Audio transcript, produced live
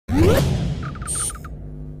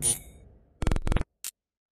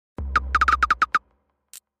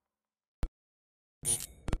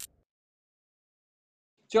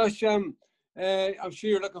Josh, I'm sure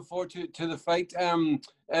you're looking forward to the fight.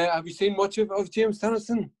 Have you seen much of James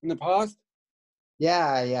Tennyson in the past?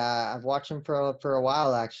 Yeah, I've watched him for a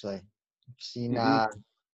while actually. I've seen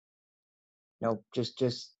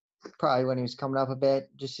just probably when he was coming up a bit,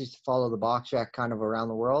 just used to follow the box rec kind of around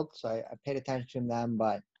the world. So I paid attention to them,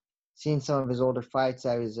 but seeing some of his older fights,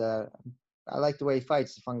 I like the way he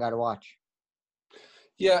fights. He's a fun guy to watch.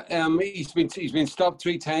 Yeah, he's been stopped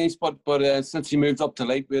 3 times, but since he moved up to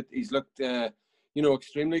lightweight, he's looked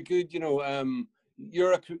extremely good.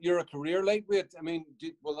 You're a career lightweight. I mean,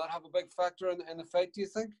 will that have a big factor in the fight, do you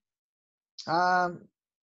think?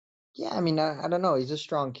 Yeah, I mean, I don't know. He's a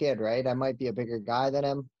strong kid, right? I might be a bigger guy than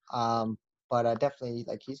him, but definitely,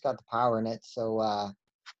 like, he's got the power in it. So I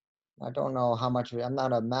don't know how much of it. I'm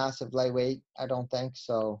not a massive lightweight, I don't think.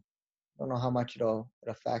 So I don't know how much it'll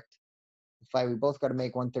affect the fight. We both got to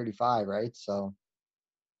make 135, right? So.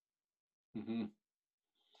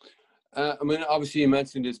 I mean, obviously, you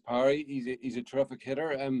mentioned his power. He's a terrific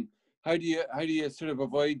hitter. How do you sort of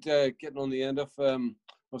avoid getting on the end of some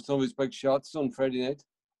of his big shots on Friday night?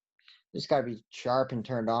 Just got to be sharp and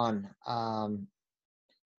turned on.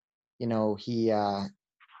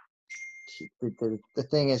 The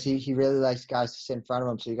thing is, he really likes guys to sit in front of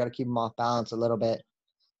him, so you got to keep him off balance a little bit,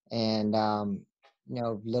 and a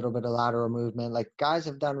little bit of lateral movement. Like, guys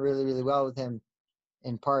have done really, really well with him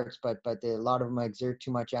in parts, but a lot of them exert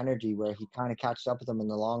too much energy where he kind of catches up with them in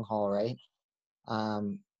the long haul, right?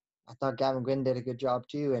 I thought Gavin Gwynn did a good job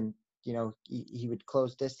too, and he would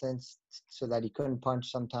close distance so that he couldn't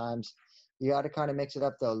punch sometimes. You got to kind of mix it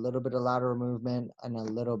up though, a little bit of lateral movement and a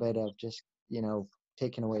little bit of just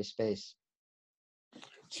taking away space.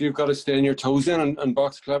 So you've got to stay on your toes in and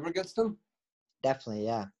box clever against them? Definitely,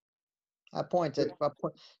 yeah. There's going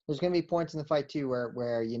to be points in the fight too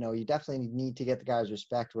where you definitely need to get the guy's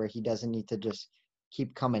respect, where he doesn't need to just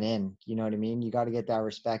keep coming in. You know what I mean? You got to get that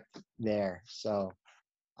respect there. So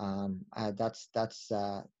that's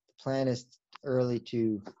the plan, is early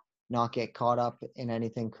to not get caught up in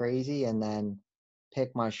anything crazy, and then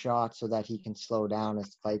pick my shot so that he can slow down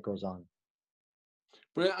as the fight goes on.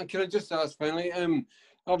 Brilliant. And can I just ask finally?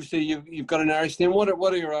 Obviously you've got an Irish name. What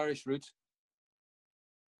are your Irish roots?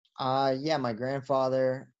 Yeah, my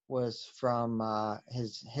grandfather was from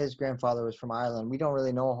his grandfather was from Ireland. We don't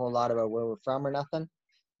really know a whole lot about where we're from or nothing.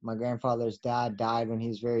 My grandfather's dad died when he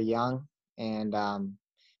was very young, and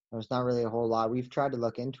there's not really a whole lot. We've tried to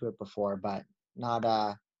look into it before, but not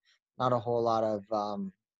a whole lot of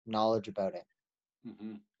knowledge about it.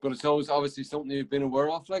 But it's always obviously something you've been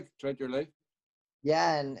aware of, like, throughout your life.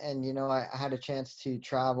 Yeah, and I had a chance to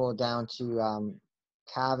travel down to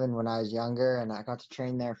Cavan when I was younger, and I got to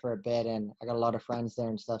train there for a bit, and I got a lot of friends there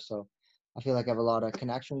and stuff. So I feel like I have a lot of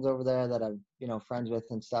connections over there that I'm friends with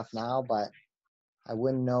and stuff now, but I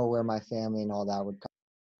wouldn't know where my family and all that would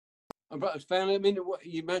come. About family, I mean,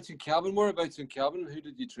 you mentioned Cavan. Whereabouts in Cavan? Who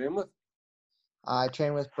did you train with? I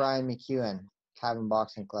trained with Brian McEwen, Cavan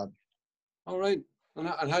Boxing Club. All right. And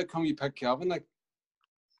how come you picked Cavan? Like,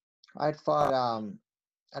 I'd fought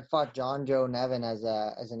John Joe Nevin as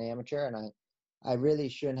an amateur, and I really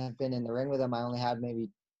shouldn't have been in the ring with him. I only had maybe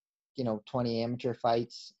 20 amateur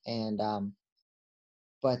fights, and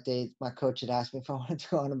but my coach had asked me if I wanted to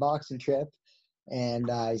go on a boxing trip, and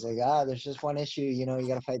he's like, there's just one issue, you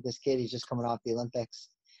got to fight this kid. He's just coming off the Olympics.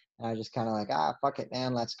 And I just kind of like, fuck it,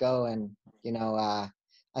 man, let's go. And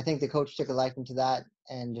I think the coach took a liking to that,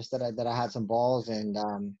 and just that I had some balls, and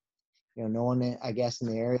no one, I guess, in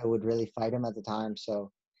the area would really fight him at the time.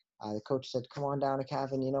 So the coach said, come on down to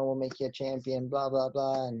Cavan, we'll make you a champion, blah, blah,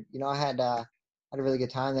 blah. And, I had a really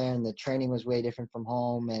good time there, and the training was way different from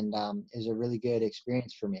home, and it was a really good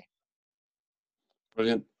experience for me.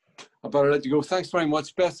 Brilliant. I better let you go. Thanks very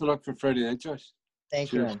much. Best of luck for Friday night, Josh.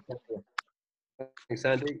 Thank you, man. Thank you. Thanks,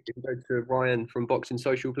 Andy. You can go to Ryan from Boxing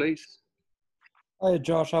Social, please. Hi,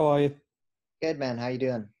 Josh. How are you? Good, man. How you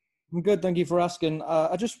doing? I'm good. Thank you for asking.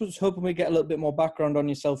 I just was hoping we get a little bit more background on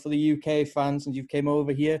yourself for the UK fans since you've came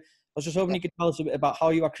over here. I was just hoping you could tell us a bit about how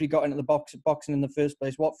you actually got into the boxing in the first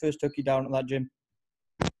place. What first took you down to that gym?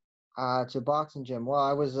 To a boxing gym. Well,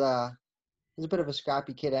 I was a bit of a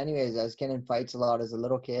scrappy kid anyways. I was getting in fights a lot as a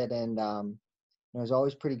little kid, and I was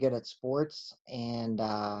always pretty good at sports. And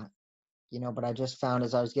but I just found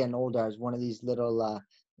as I was getting older, I was one of these little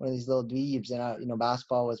dweebs, and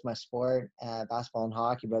basketball was my sport, basketball and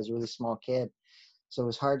hockey, but I was a really small kid, so it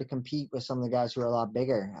was hard to compete with some of the guys who were a lot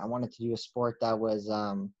bigger. I wanted to do a sport that was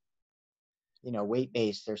weight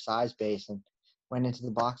based or size based, and went into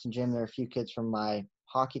the boxing gym. There were a few kids from my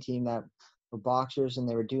hockey team that were boxers, and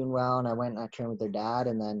they were doing well. And I went and I trained with their dad.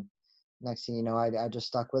 And then next thing you know, I just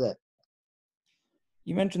stuck with it.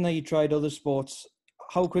 You mentioned that you tried other sports.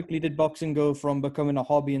 How quickly did boxing go from becoming a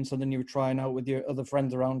hobby and something you were trying out with your other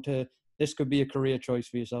friends around to this could be a career choice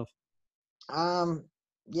for yourself?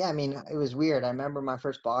 Yeah, I mean, it was weird. I remember my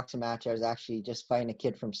first boxing match, I was actually just fighting a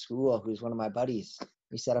kid from school who's one of my buddies.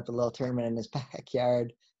 We set up a little tournament in his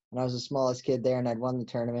backyard, and I was the smallest kid there, and I'd won the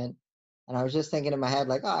tournament. And I was just thinking in my head,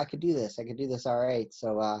 like, oh, I could do this. I could do this all right.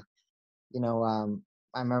 So, you know,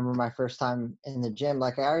 I remember my first time in the gym,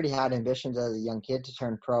 like I already had ambitions as a young kid to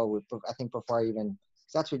turn pro, I think before I even,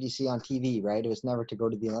 because that's what you see on TV, right? It was never to go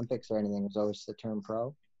to the Olympics or anything. It was always to turn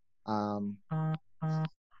pro.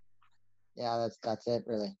 Yeah, that's it,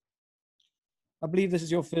 really. I believe this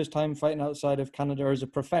is your first time fighting outside of Canada as a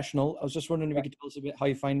professional. I was just wondering if you could tell us a bit how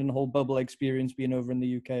you finding the whole bubble experience being over in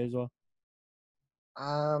the UK as well.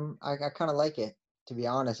 I kind of like it, to be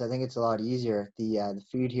honest. I think it's a lot easier. The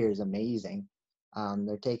food here is amazing.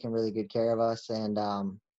 They're taking really good care of us, and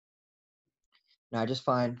I just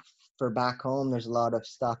find for back home, there's a lot of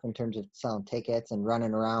stuff in terms of selling tickets and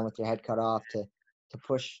running around with your head cut off to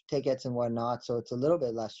push tickets and whatnot. So it's a little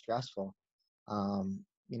bit less stressful.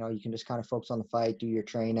 You know, you can just kind of focus on the fight, do your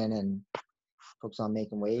training, and focus on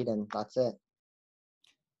making weight, and that's it.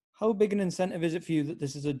 How big an incentive is it for you that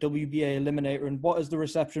this is a WBA eliminator, and what has the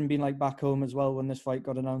reception been like back home as well when this fight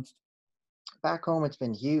got announced? Back home, it's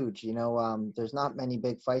been huge. You know, there's not many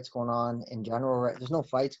big fights going on in general. Right? There's no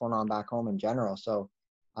fights going on back home in general. So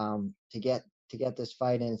to get this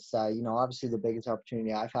fight, and it's you know, obviously the biggest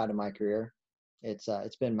opportunity I've had in my career. It's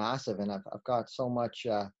been massive, and I've got so much.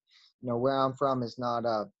 You know, where I'm from is not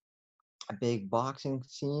a big boxing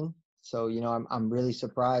scene. So, you know, I'm really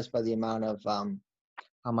surprised by the amount of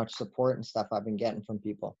how much support and stuff I've been getting from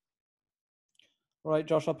people. All right,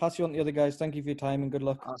 Josh, I'll pass you on to the other guys. Thank you for your time and good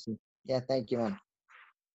luck. Awesome. Yeah, thank you, man.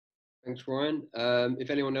 Thanks, Ryan. If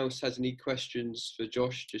anyone else has any questions for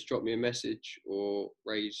Josh, just drop me a message or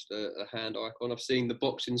raise the hand icon. I've seen the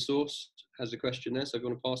Boxing Source has a question there, so I'm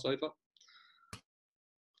going to pass over.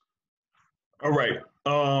 All right.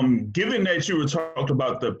 Given that you were talking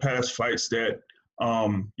about the past fights that,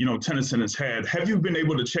 you know, Tennyson has had, have you been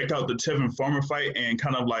able to check out the Tevin Farmer fight and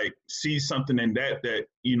kind of like see something in that,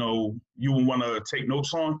 you know, you would want to take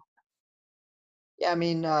notes on? Yeah, I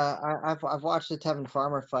mean, I've watched the Tevin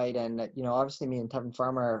Farmer fight, and, you know, obviously me and Tevin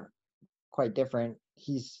Farmer are quite different.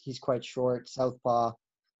 He's quite short, southpaw,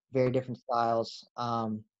 very different styles.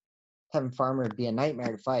 Tevin Farmer would be a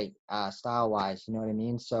nightmare to fight, style-wise, you know what I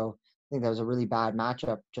mean? So I think that was a really bad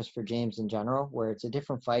matchup just for James in general, where it's a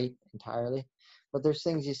different fight entirely. But there's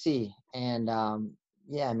things you see. And,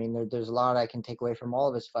 yeah, I mean, there's a lot I can take away from all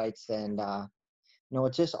of his fights. And, you know,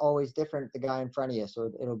 it's just always different, the guy in front of you.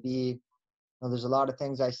 So it'll be, you know, there's a lot of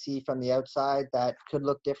things I see from the outside that could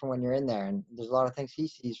look different when you're in there. And there's a lot of things he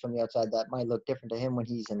sees from the outside that might look different to him when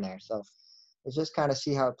he's in there. So it's just kind of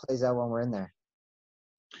see how it plays out when we're in there.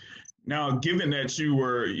 Now, given that you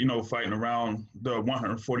were, you know, fighting around the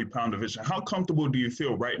 140-pound division, how comfortable do you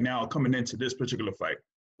feel right now coming into this particular fight?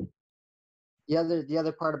 The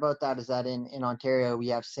other part about that is that in Ontario, we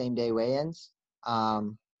have same-day weigh-ins.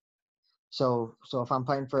 So if I'm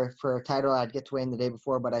fighting for a title, I'd get to weigh in the day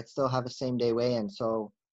before, but I'd still have a same-day weigh-in.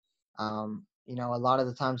 So, you know, a lot of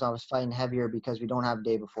the times I was fighting heavier because we don't have a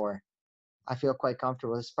day before. I feel quite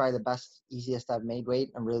comfortable. This is probably the best, easiest I've made weight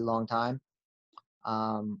in a really long time.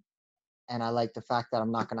 And I like the fact that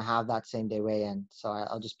I'm not going to have that same day weigh-in. So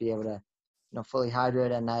I'll just be able to, you know, fully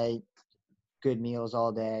hydrate at night, good meals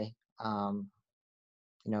all day.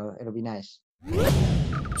 You know, it'll be nice.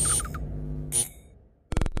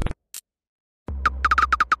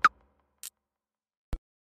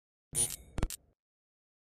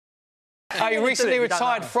 He recently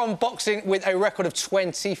retired from boxing with a record of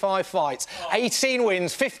 25 fights, 18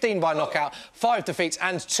 wins, 15 by knockout, 5 defeats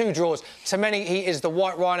and 2 draws. To many, he is the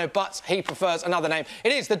White Rhino, but he prefers another name.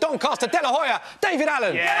 It is the Doncaster De La Hoya, David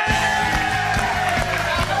Allen. Yeah!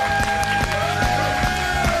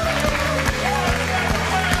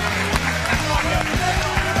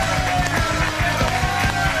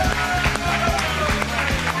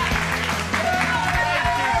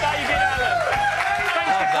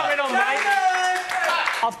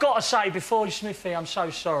 I've got to say, before you, Smithy, I'm so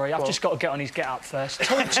sorry. I've just got to get on his get-up first.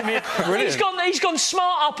 Talk to me. He's gone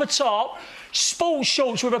smart upper top, sports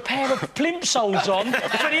shorts with a pair of plimsolls on,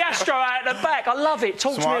 for the Astro out at the back. I love it.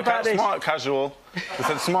 Talk to me about this. Smart casual. It's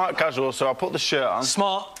a smart casual, so I put the shirt on.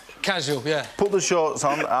 Smart. Casual, yeah. Put the shorts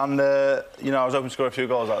on, and you know, I was hoping to score a few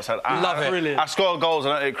goals outside. Love it. Brilliant. I score goals,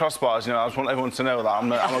 I don't hit crossbars. You know, I just want everyone to know that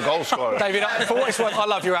I'm a goal scorer. David, for what it's worth, I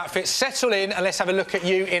love your outfit. Settle in and let's have a look at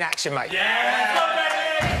you in action, mate. Yeah!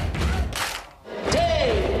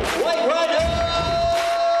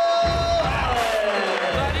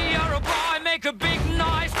 Buddy, you're a boy, make a big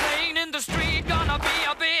noise, playing in the street, gonna be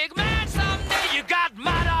a big man someday. You got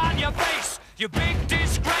mud on your face, you big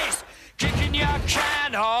disgrace, kicking your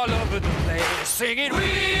can all over the place, singing,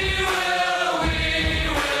 we will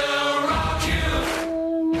rock you.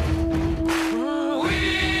 We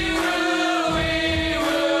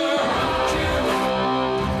will rock you.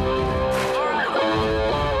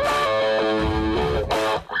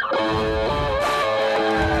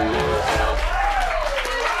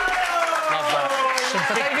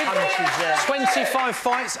 Some big punches there. 25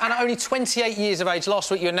 fights and at only 28 years of age. Last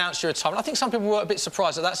week you announced your retirement. I think some people were a bit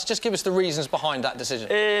surprised at that, so just give us the reasons behind that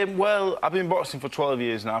decision. Well, I've been boxing for 12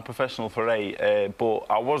 years now, professional for 8, but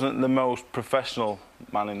I wasn't the most professional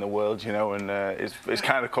man in the world, you know, and it's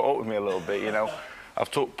kind of caught up with me a little bit, you know. I've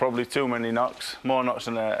took probably too many knocks, more knocks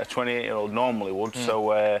than a 28-year-old normally would,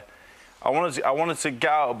 so I wanted to get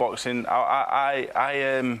out of boxing.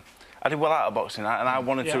 I did well out of boxing, and I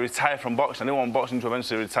wanted to retire from boxing. I didn't want boxing to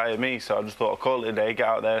eventually retire me, so I just thought I'd call it a day, get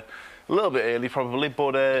out there a little bit early probably,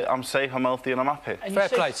 but I'm safe, I'm healthy, and I'm happy. And Fair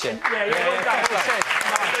play to you. Fair play.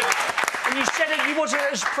 And you said that you wasn't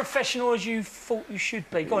as professional as you thought you should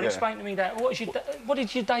be. Go on, explain to me that. What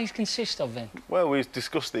did your days consist of then? Well, we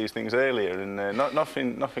discussed these things earlier, and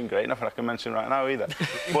nothing great, nothing I can mention right now either.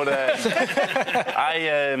 But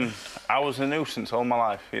I was a nuisance all my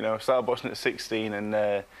life. You know, I started boxing at 16,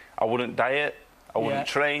 and I wouldn't diet, I wouldn't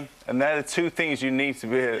train, and they're the two things you need to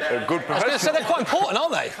be a good professional. I was going to say they're quite important,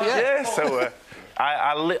 aren't they? Yeah. So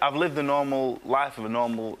I've lived the normal life of a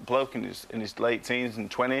normal bloke in his late teens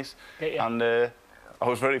and 20s, and I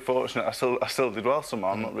was very fortunate. I still did well somehow.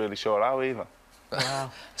 I'm not really sure how either.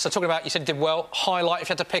 Wow. So talking about, you said you did well, highlight, if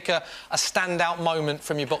you had to pick a standout moment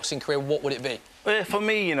from your boxing career, what would it be? For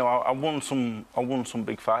me, you know, I won some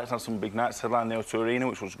big fights, had some big nights, headlined the O2 Arena,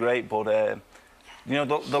 which was great, but you know,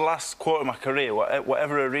 the last quarter of my career,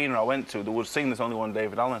 whatever arena I went to, there would seem there's only one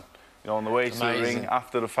David Allen. You know, on the way to the ring,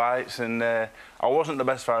 after the fights, and I wasn't the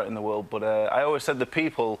best fighter in the world, but I always said the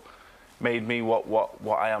people made me what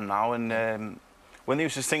I am now, and when they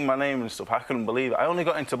used to sing my name and stuff, I couldn't believe it. I only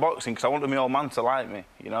got into boxing because I wanted my old man to like me.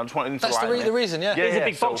 You know, I just wanted him to like me. That's the reason, yeah. He's a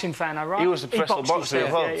big boxing fan, though, right? He was a professional boxer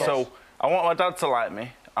as well, so I want my dad to like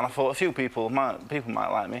me. And I thought a few people might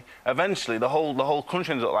like me. Eventually, the whole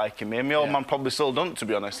country ended up liking me, and my old man probably still don't, to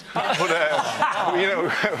be honest. But you know,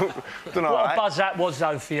 don't know. What a buzz that was,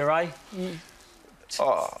 though, for you, eh?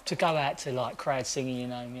 To go out to like crowds singing your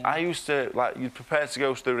name. You know? I used to you'd prepare to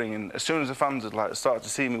go to the ring, and as soon as the fans would start to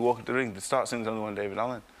see me walk to the ring, they'd start singing "There's Only One David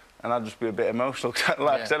Allen," and I'd just be a bit emotional.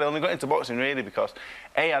 I said, I only got into boxing really because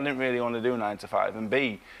A, I didn't really want to do 9 to 5, and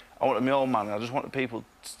B, I wanted my old man, and I just wanted people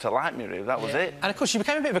to like me, really. That was it. And, of course, you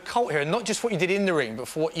became a bit of a cult here, and not just what you did in the ring, but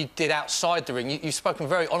for what you did outside the ring. You've spoken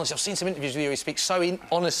very honestly. I've seen some interviews with you. You speak so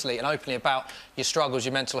honestly and openly about your struggles,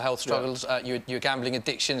 your mental health struggles, your gambling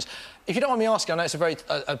addictions. If you don't mind me asking, I know it's a very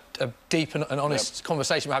deep and honest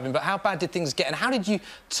conversation we're having, but how bad did things get, and how did you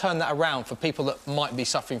turn that around for people that might be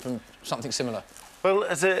suffering from something similar? Well,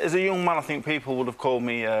 as a young man, I think people would have called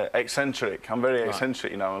me eccentric. I'm very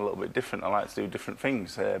eccentric, you know, I'm a little bit different. I like to do different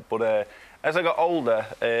things. But as I got older,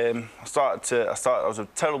 I was a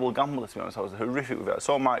terrible gambler, to be honest. I was horrific with it. I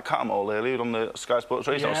saw Mike Cattermole earlier on the Sky Sports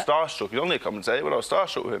race. I was starstruck. He was only a commentator, but I was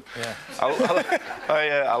starstruck with him. Yeah.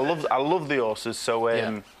 I love the horses. So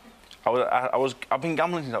I've been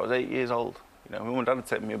gambling since I was 8 years old. You know, my mum and dad would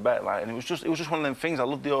take me a bet, and it was just one of them things. I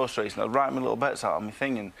loved the horse race, and I'd write my little bets out on my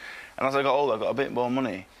thing. And as I got older, I got a bit more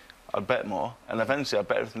money. I'd bet more, and eventually I'd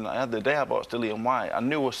bet everything that I had. The day I bought Dillian White, I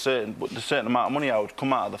knew the certain amount of money I would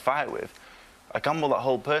come out of the fight with. I gambled that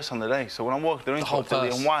whole purse on the day. So when I walk the ring for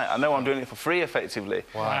Dillian White, I know I'm doing it for free, effectively.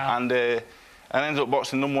 Wow. And I ended up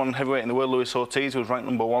boxing #1 heavyweight in the world, Luis Ortiz, who was ranked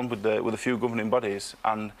 #1 with a few governing bodies,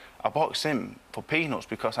 and I boxed him for peanuts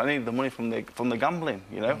because I needed the money from the gambling,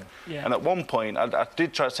 you know. Yeah. And at one point, I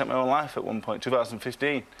did try to take my own life at one point,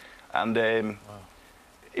 2015, and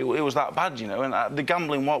it was that bad, you know. And the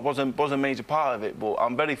gambling was a major part of it, but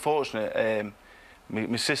I'm very fortunate.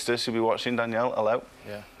 My sister, she'll be watching, Danielle, hello.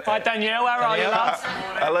 Yeah. Hi, Danielle, how are you, lads?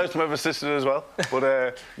 Hello to my other sister as well.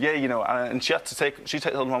 But, yeah, you know, and she takes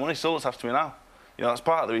all my money, still looks after me now. You know, that's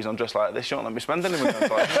part of the reason I'm dressed like this. She won't let me spend any money.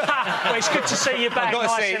 Well, it's good to see you back,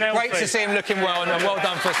 nice and healthy. Great to see him looking well, and well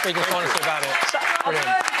done for speaking honestly about it. So,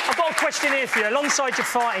 I've got a question here for you. Alongside your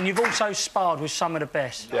fighting, you've also sparred with some of the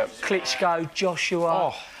best. Yep. Klitschko,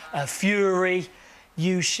 Joshua. Fury,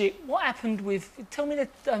 Usyk. What happened with... Tell me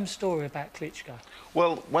the story about Klitschko.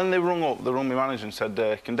 Well, when they rung up, they rung my manager and said,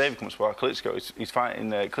 can David come spar Klitschko? He's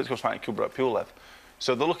fighting... Klitschko's fighting Kubrat Pulev.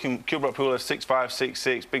 So they're looking, Kubrat Pulev, 6'5",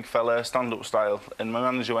 6'6", big fella, stand-up style. And my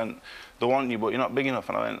manager went, they want you, but you're not big enough.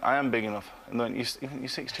 And I went, I am big enough. And they went, you're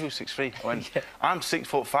 6'2", 6'3". I went, I'm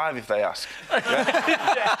 6'5" if they ask.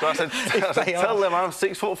 Yeah? So I said, tell them I'm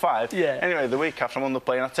 6'5". Yeah. Anyway, the week after I'm on the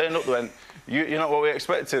plane, I turned up, they went, you're not what we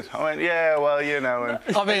expected. I went, yeah, well, you know.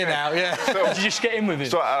 And I'm here now, yeah. So, did you just get in with him?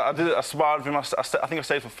 So I sparred with him. I think I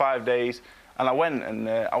stayed for 5 days. And I went, and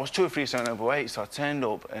I was 2 or 3 stone overweight, so I turned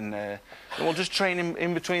up, and we'll just train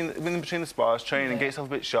in between the spars, train and get yourself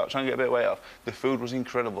a bit sharp, try and get a bit of weight off. The food was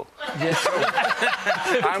incredible. Yeah.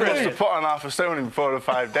 I must have put on half a stone in 4 or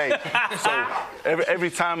 5 days. So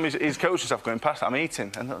every time his coaching staff going past, I'm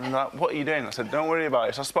eating, and they're like, what are you doing? I said, don't worry about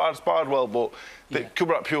it. So I sparred well, but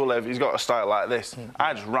Kubrat Pulev, he's got a style like this.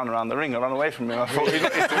 I just ran around the ring, I ran away from him. I thought,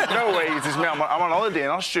 there's no way he's me. I'm on holiday in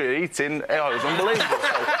Austria eating. Oh, it was unbelievable.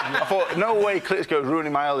 So I thought, no way Klitschko's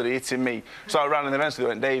ruining my holiday eating me. So I ran, and eventually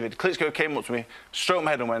went, David. Klitschko came up to me, stroked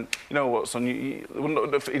my head and went, you know what, son? He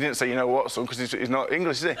didn't say, you know what, son, because he's not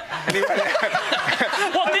English, is he? And he went,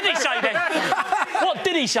 what did he say then? What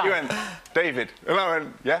did he say? He went, David. And I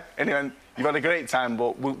went, yeah. And he went, you've had a great time,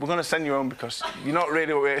 but we're going to send you home because you're not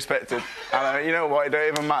really what we expected. And I went, you know what, it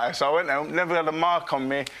don't even matter. So I went home, never had a mark on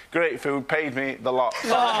me, great food, paid me the lot. Oh,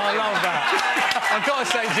 I love that. I've got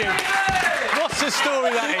to say, Jim, what's the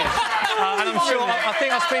story that is? And I'm sure, I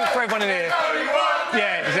think I speak for everyone in here.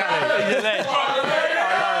 Yeah, exactly.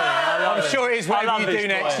 I'm sure it is. Whatever you do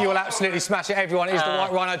next, you will absolutely smash it. Everyone is the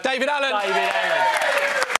White Rhino. David Allen. David Allen.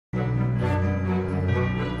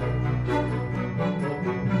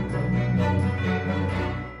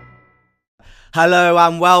 Hello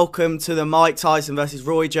and welcome to the Mike Tyson versus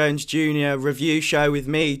Roy Jones Jr. review show with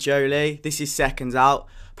me, Joe Lee. This is Seconds Out.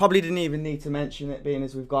 Probably didn't even need to mention it, being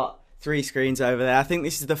as we've got 3 screens over there. I think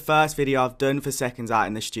this is the first video I've done for Seconds Out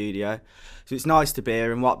in the studio. So it's nice to be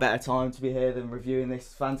here, and what better time to be here than reviewing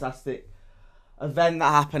this fantastic event that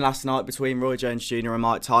happened last night between Roy Jones Jr. and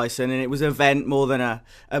Mike Tyson. And it was an event more than a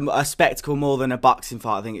spectacle, more than a boxing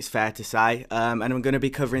fight, I think it's fair to say. And I'm going to be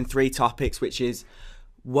covering 3 topics, which is,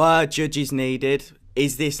 were judges needed?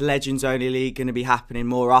 Is this Legends Only League going to be happening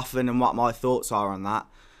more often, and what my thoughts are on that?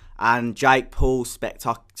 And Jake Paul's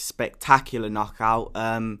spectacular knockout.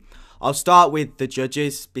 I'll start with the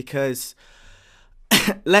judges because,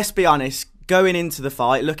 let's be honest, going into the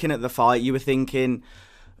fight, looking at the fight, you were thinking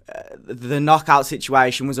the knockout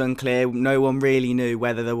situation was unclear. No one really knew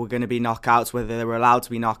whether there were going to be knockouts, whether there were allowed to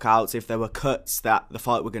be knockouts, if there were cuts, that the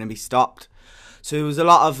fight were going to be stopped. So there was a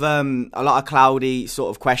lot of cloudy sort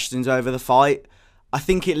of questions over the fight. I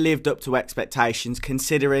think it lived up to expectations,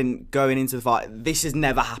 considering going into the fight, this has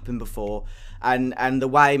never happened before. And the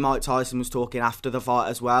way Mike Tyson was talking after the fight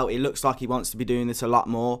as well, it looks like he wants to be doing this a lot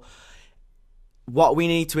more. What we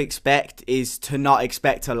need to expect is to not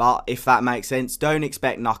expect a lot, if that makes sense. Don't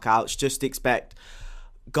expect knockouts, just expect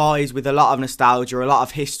guys with a lot of nostalgia, a lot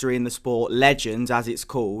of history in the sport, legends as it's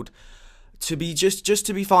called, to be just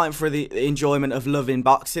to be fighting for the enjoyment of loving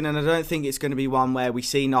boxing. And I don't think it's going to be one where we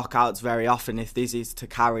see knockouts very often if this is to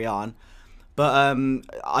carry on. But in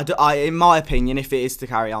my opinion, if it is to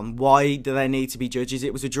carry on, why do they need to be judges?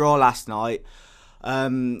 It was a draw last night,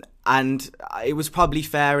 and it was probably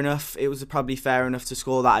fair enough. It was probably fair enough to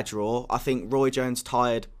score that a draw. I think Roy Jones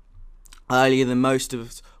tired earlier than most of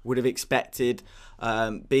us would have expected.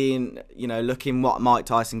 Looking what Mike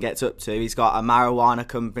Tyson gets up to. He's got a marijuana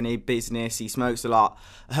company, business, he smokes a lot.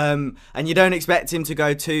 And you don't expect him to go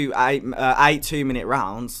 8 2-minute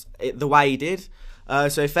rounds the way he did.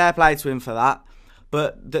 So fair play to him for that.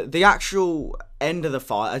 But the actual end of the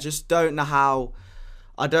fight, I just don't know how.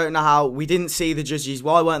 I don't know how we didn't see the judges.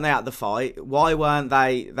 Why weren't they at the fight? Why weren't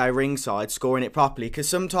they ringside scoring it properly? Because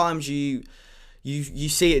sometimes you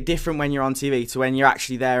see it different when you're on TV to when you're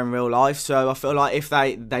actually there in real life. So I feel like if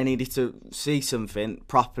they needed to see something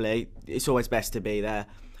properly, it's always best to be there.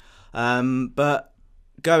 But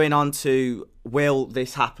going on to, will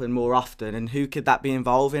this happen more often, and who could that be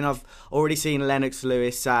involving? I've already seen Lennox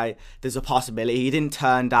Lewis say there's a possibility. He didn't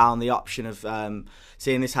turn down the option of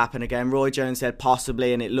seeing this happen again. Roy Jones said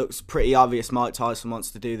possibly, and it looks pretty obvious Mike Tyson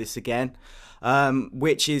wants to do this again.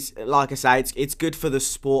 Which is, like I say, it's good for the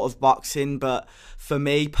sport of boxing, but for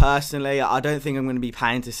me personally, I don't think I'm going to be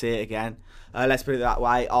paying to see it again. Let's put it that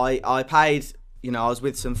way. I paid, I was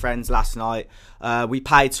with some friends last night. We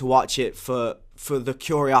paid to watch it for for the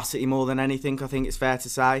curiosity more than anything, I think it's fair to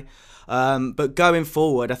say. But going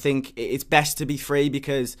forward, I think it's best to be free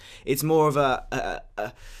because it's more of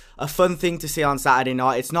a fun thing to see on Saturday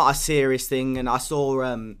night. It's not a serious thing, and I saw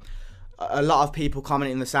a lot of people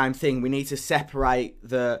commenting the same thing. We need to separate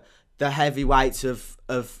the heavyweights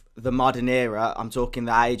of the modern era. I'm talking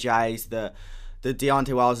the AJs, the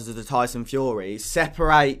Deontay Wilders, the Tyson Furies.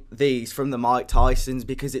 Separate these from the Mike Tysons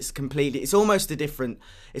because it's almost a different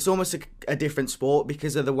sport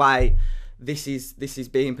because of the way this is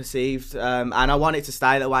being perceived, and I want it to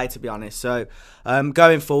stay that way, to be honest. So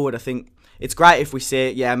going forward, I think it's great if we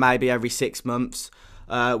see it, maybe every 6 months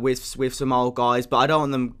with some old guys, but I don't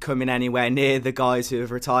want them coming anywhere near the guys who have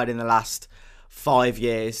retired in the last 5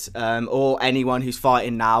 years, or anyone who's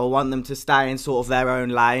fighting now. I want them to stay in sort of their own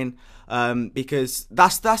lane, because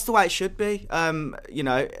that's the way it should be.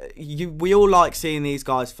 We all like seeing these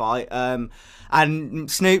guys fight, and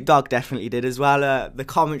Snoop Dogg definitely did as well. The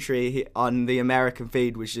commentary on the American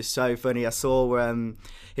feed was just so funny. I saw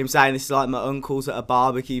him saying this is like my uncle's at a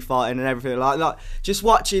barbecue fighting and everything. Like just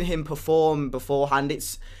watching him perform beforehand,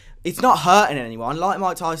 it's not hurting anyone. Like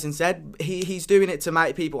Mike Tyson said, he's doing it to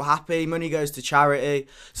make people happy. Money goes to charity.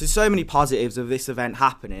 So many positives of this event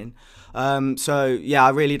happening.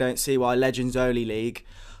 I really don't see why Legends Only League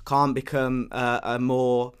can't become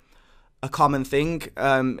a common thing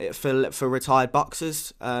for retired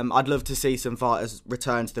boxers. I'd love to see some fighters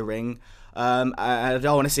return to the ring. I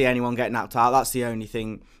don't want to see anyone get knocked out. That's the only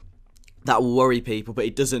thing that will worry people, but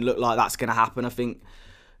it doesn't look like that's going to happen. I think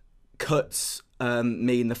cuts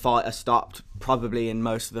mean the fighter stopped probably in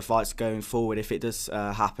most of the fights going forward if it does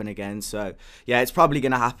happen again. So yeah, it's probably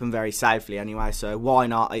going to happen very safely anyway, so why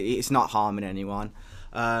not? It's not harming anyone.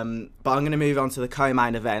 But I'm going to move on to the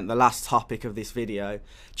co-main event, the last topic of this video.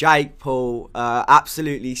 Jake Paul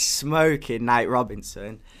absolutely smoking Nate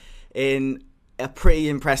Robinson in a pretty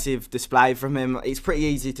impressive display from him. It's pretty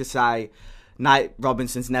easy to say Nate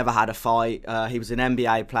Robinson's never had a fight. He was an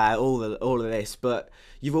NBA player, all of this, but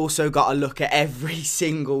you've also got to look at every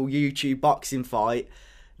single YouTube boxing fight.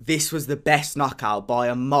 This was the best knockout by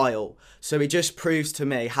a mile. So it just proves to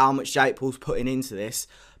me how much Jake Paul's putting into this.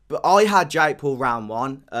 But I had Jake Paul round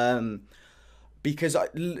one, because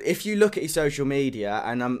if you look at his social media,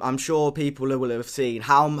 and I'm sure people will have seen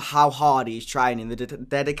how hard he's training, the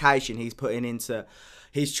dedication he's putting into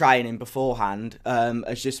his training beforehand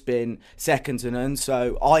has just been second to none.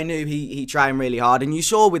 So I knew he trained really hard, and you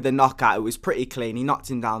saw with the knockout it was pretty clean. He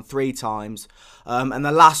knocked him down 3 times, and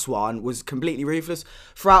the last one was completely ruthless.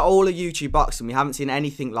 Throughout all of YouTube boxing, we haven't seen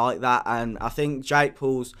anything like that, and I think Jake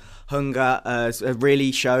Paul's hunger has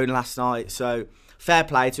really shown last night. So fair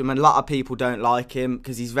play to him. And a lot of people don't like him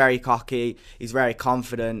because he's very cocky, he's very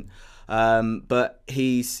confident. But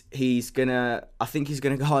I think he's gonna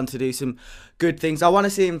go on to do some good things. I want to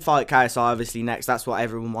see him fight KSI obviously next. That's what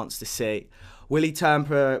everyone wants to see. Will he turn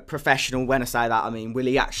professional? When I say that, I mean, will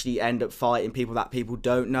he actually end up fighting people that people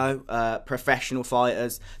don't know? Professional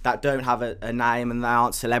fighters that don't have a name and they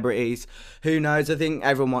aren't celebrities. Who knows? I think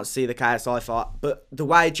everyone wants to see the KSI fight. But the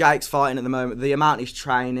way Jake's fighting at the moment, the amount he's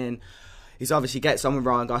training, he's obviously gets on with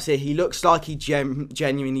Ryan Garcia. He looks like he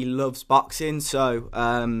genuinely loves boxing. So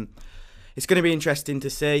it's going to be interesting to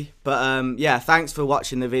see. But yeah, thanks for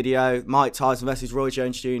watching the video. Mike Tyson versus Roy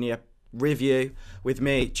Jones Jr. review with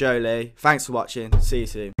me, Joe Lee. Thanks for watching. See you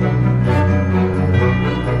soon.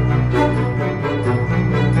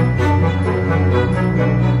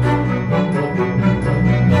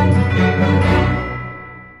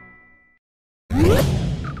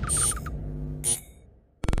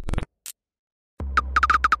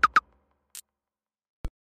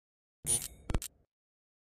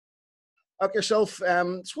 Like yourself, I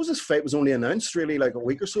suppose this fight was only announced really like a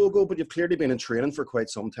week or so ago, but you've clearly been in training for quite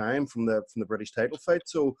some time from the British title fight.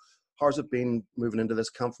 So how's it been moving into this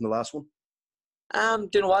camp from the last one? Do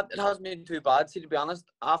you know what? It hasn't been too bad. See, to be honest,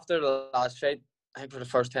 after the last fight, I think for the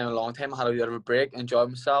first time in a long time, I had a bit of a break, enjoyed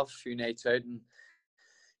myself, a few nights out, and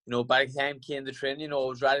by the time I came to training, I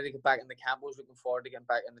was ready to get back in the camp. I was looking forward to getting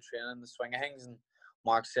back in the training and the swing of things. And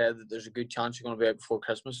Mark said that there's a good chance you're going to be out before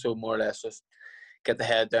Christmas, so more or less just get the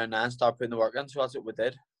head down now and start putting the work in. So that's what we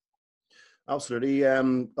did. Absolutely.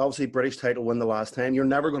 Obviously, British title win the last time. You're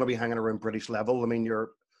never going to be hanging around British level. I mean,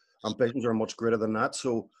 your ambitions are much greater than that.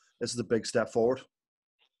 So this is a big step forward.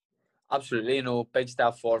 Absolutely. Big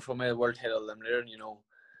step forward for me. The world title eliminator.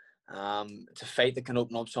 And, it's a fight that can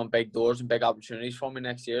open up some big doors and big opportunities for me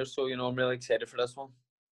next year. So, I'm really excited for this one.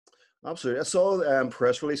 Absolutely. I saw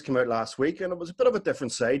press release come out last week, and it was a bit of a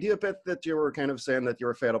different side to you, a bit that you were kind of saying that you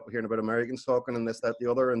were fed up with hearing about Americans talking and this, that, the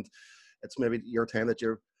other, and it's maybe your time that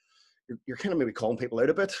you're you're kind of maybe calling people out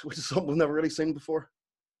a bit, which is something we've never really seen before.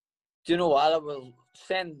 Do you know what? I will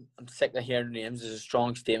saying I'm sick of hearing names is a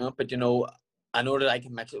strong statement, but you know, I know that I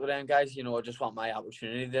can mix it with them guys. You know, I just want my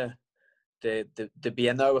opportunity to be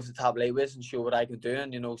in there with the top lightweights and show what I can do.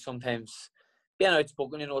 And you know, sometimes being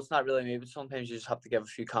outspoken, you know, it's not really me, but sometimes you just have to give a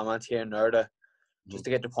few comments here and there just to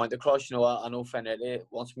get the point across. You know, I know finally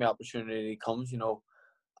once my opportunity comes, you know,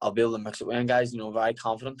 I'll be able to mix it with them guys. You know, very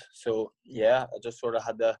confident. So yeah, I just sort of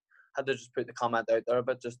had to just put the comment out there a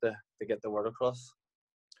bit just to get the word across.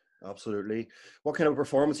 Absolutely. What kind of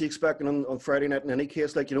performance are you expecting on Friday night in any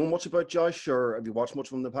case? Like, you know much about Josh, or have you watched much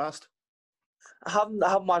of him in the past? I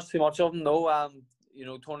haven't watched too much of him, no. You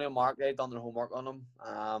know, Tony and Mark, they've done their homework on him.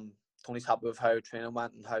 Tony's happy with how training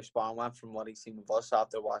went and how sparring went from what he's seen with us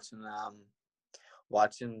after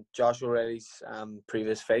watching Josh O'Reilly's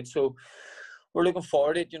previous fight. So we're looking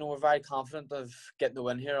forward to it. You know, we're very confident of getting the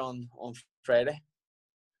win here on Friday.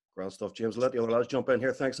 Grand stuff, James. I'll let the other lads jump in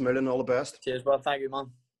here. Thanks a million. All the best. Cheers, bro. Thank you,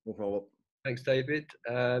 man. No problem. Thanks, David.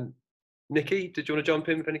 Nicky, did you want to jump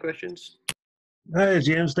in with any questions? Hi,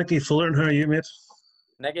 James. Nicky Fullerton. How are you, mate?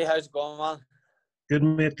 Nicky, how's it going, man? Good,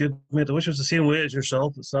 mate. Good, mate. I wish it was the same way as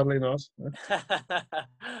yourself, but sadly not.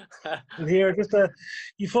 And here, just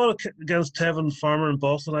you fought against Tevin Farmer in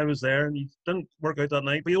Boston. I was there, and you didn't work out that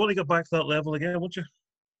night, but you want to get back to that level again, won't you?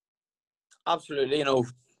 Absolutely. You know,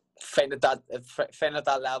 fighting at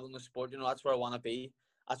that level in the sport, you know, that's where I want to be.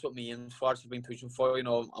 That's what me and Schwartz have been pushing for. You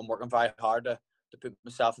know, I'm working very hard to put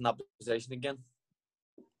myself in that position again.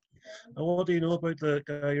 And what do you know about the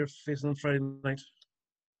guy you're facing on Friday night?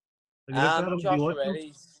 Josh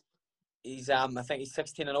O'Reilly, he's I think he's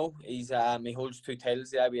 16-0. He holds 2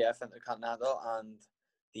 titles, the IBF Intercontinental and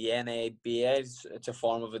the NABA. It's a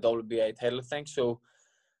form of a WBA title, I think. So,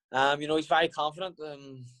 you know, he's very confident.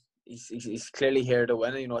 He's clearly here to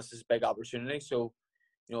win. You know, it's his big opportunity. So,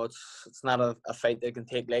 you know, it's not a fight they can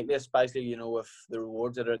take lightly, especially, you know, with the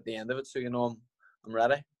rewards that are at the end of it. So, you know, I'm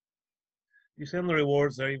ready. You saying the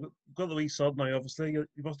rewards there? You've got the wee sub now, obviously. You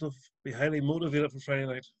must be highly motivated for Friday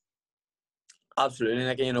night. Absolutely,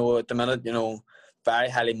 Nicky. You know, at the minute, you know, very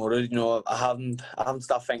highly motivated. You know, I haven't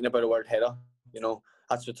stopped thinking about a world title. You know,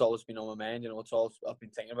 that's what's always been on my mind. You know, it's all I've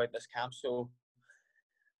been thinking about this camp. So,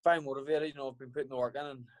 very motivated. You know, I've been putting the work in,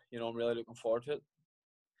 and you know, I'm really looking forward to it.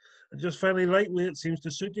 And just finally, lightweight seems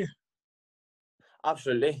to suit you.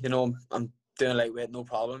 Absolutely. You know, I'm doing lightweight, no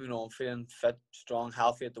problem. You know, I'm feeling fit, strong,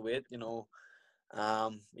 healthy at the weight. You know,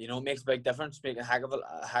 it makes a big difference. Making a heck of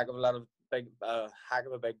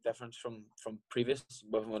a big difference from previous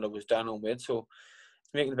when I was down on weight. So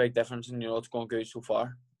it's making a big difference, and you know, it's going good so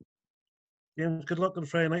far. James, good luck on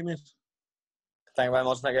Friday night, mate. Thank you very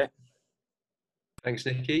much, Nicky. Thanks,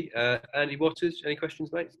 Nicky. Andy Waters, any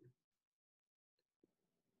questions, mate?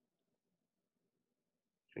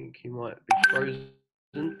 I think he might be frozen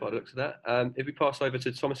by the looks of that. If we pass over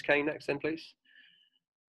to Thomas Kane next, then please.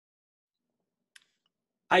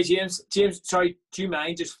 Hi, James. James, sorry, do you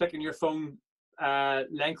mind just flicking your phone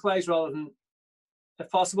lengthwise rather than, if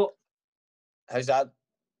possible? How's that?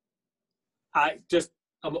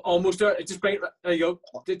 I'm almost there. It's just bring it. There you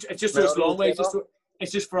go. It's just those long ways.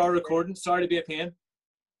 It's just for our recording. Sorry to be a pain.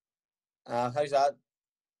 How's that?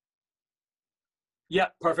 Yeah,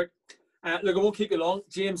 perfect. Look, I won't keep you long,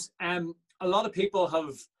 James. A lot of people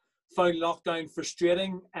have found lockdown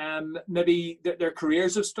frustrating. Maybe their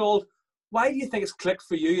careers have stalled. Why do you think it's clicked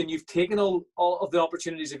for you and you've taken all of the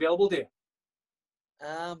opportunities available to you?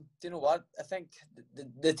 Do you know what? I think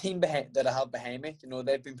the team that I have behind me, you know,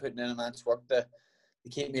 they've been putting in immense work to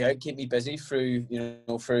keep me out, keep me busy through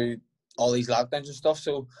all these lockdowns and stuff.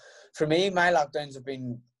 So for me, my lockdowns have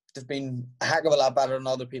been a heck of a lot better than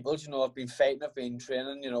other people's. You know, I've been fighting, I've been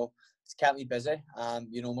training, you know, it's kept me busy.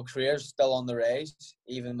 You know, my career's still on the rise,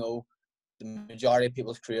 even though the majority of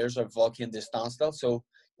people's careers are volcano to standstill. So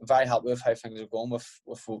I'm very happy with how things are going with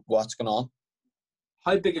what's going on.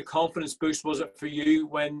 How big a confidence boost was it for you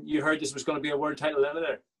when you heard this was going to be a world title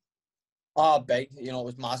limiter? Oh, big. You know, it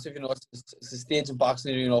was massive. You know, it's a stage in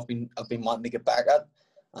boxing, you know, I've been wanting to get back at.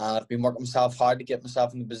 And I've been working myself hard to get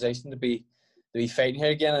myself in the position to be fighting here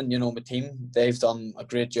again. And, you know, my team, they've done a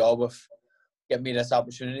great job of getting me this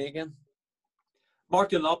opportunity again. Mark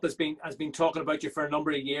Dunlop has been talking about you for a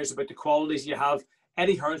number of years, about the qualities you have.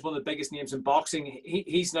 Eddie Hearn's one of the biggest names in boxing.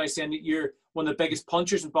 He's now saying that you're one of the biggest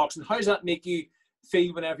punchers in boxing. How does that make you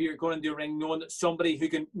feel whenever you're going into a ring, knowing that somebody who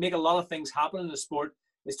can make a lot of things happen in the sport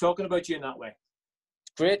is talking about you in that way?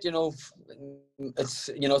 It's great, you know.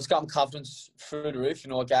 It's got confidence through the roof.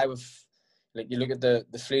 You know, a guy with, like, you look at the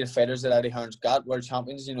fleet of fighters that Eddie Hearn's got, world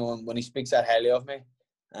champions. You know, and when he speaks that highly of me,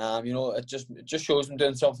 you know, it just shows him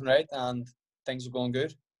doing something right and things are going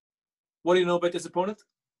good. What do you know about this opponent?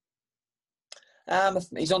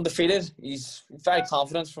 He's undefeated. He's very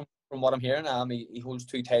confident from what I'm hearing. He holds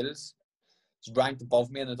 2 titles. He's ranked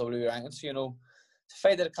above me in the WWE rankings. So, you know, it's a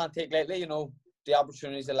fight that I can't take lightly. You know, the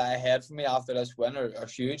opportunities that lie ahead for me after this win are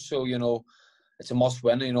huge. So, you know, it's a must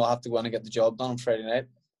win. You know, I have to go in and get the job done on Friday night.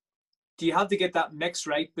 Do you have to get that mix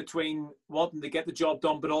right between wanting to get the job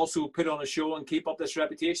done but also put on a show and keep up this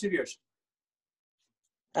reputation of yours?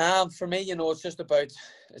 For me, you know, it's just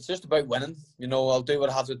about winning. You know, I'll do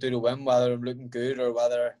what I have to do to win, whether I'm looking good or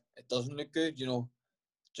whether it doesn't look good. You know,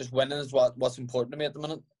 just winning is what's important to me at the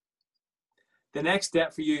minute. The next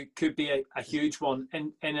step for you could be a huge one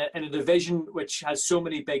in a division which has so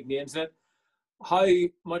many big names in it. How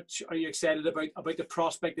much are you excited about the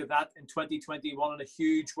prospect of that in 2021 and a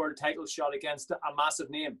huge world title shot against a massive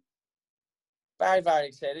name? Very, very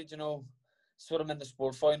excited. You know, it's what I'm in the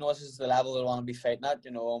sport for. You know, this is the level that I want to be fighting at. You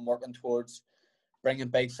know, I'm working towards bringing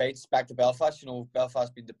big fights back to Belfast. You know, Belfast's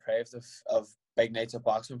been deprived of big nights of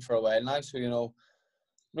boxing for a while now. So, you know,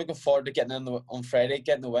 I'm looking forward to getting in on Friday,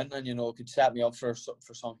 getting the win, and, you know, it could set me up for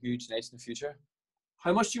some huge nights in the future.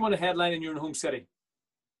 How much do you want to headline in your own home city?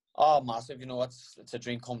 Oh, massive. You know, it's a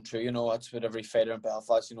dream come true. You know, that's what every fighter in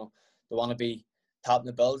Belfast, you know, they want to be topping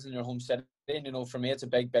the bills in your home city. And, you know, for me, it's a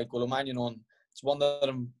big, big goal of mine, you know, and it's one that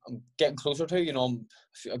I'm getting closer to. You know, I'm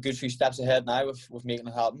a good few steps ahead now with making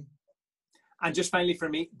it happen. And just finally for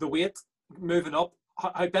me, the weight moving up,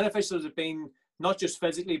 how beneficial has it been, not just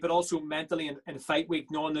physically, but also mentally in fight week,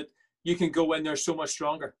 knowing that you can go in there so much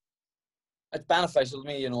stronger? It's beneficial to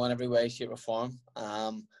me, you know, in every way, shape or form.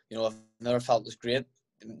 You know, I've never felt this great.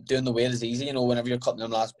 Doing the weight is easy, you know, whenever you're cutting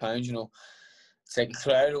them last pounds, you know, it's like a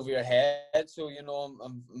cloud over your head. So, you know,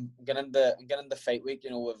 I'm getting into fight week,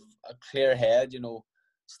 you know, with a clear head, you know,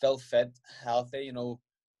 still fit, healthy, you know,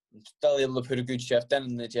 I'm still able to put a good shift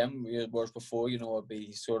in the gym. Whereas before, you know, I'd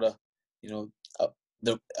be sort of, you know,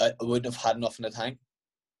 I wouldn't have had enough in the tank.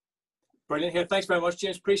 Brilliant. Here, thanks very much,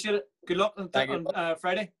 James. Appreciate it. Good luck on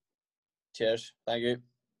Friday. Cheers. Thank you.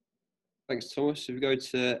 Thanks, Thomas. Should we go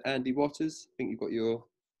to Andy Waters? I think you've got your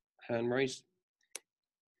hand raised.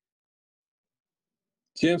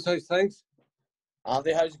 James, how's things?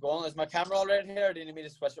 Andy, how's it going? Is my camera all right here, or do you need me to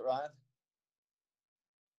switch it around?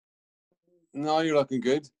 No, you're looking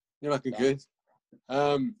good. You're looking good.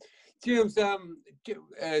 James,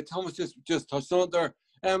 Thomas just touched on it there.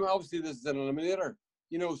 Obviously, this is an eliminator.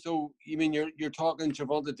 You know, so you mean you're talking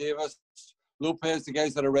Gervonta Davis, Lopez, the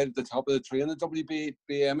guys that are right at the top of the tree in the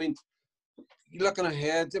WBA. I mean, you're looking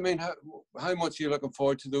ahead. I mean, how much are you looking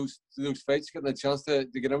forward to those fights, getting a chance to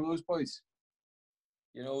get in with those boys?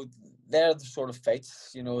 You know, they're the sort of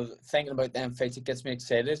fights, you know, thinking about them fights, it gets me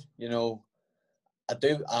excited. You know, I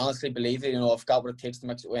do honestly believe that, you know, I've got what it takes to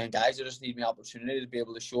mix it with guys. I just need my opportunity to be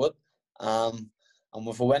able to show it. And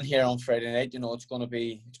with a win here on Friday night, you know, it's going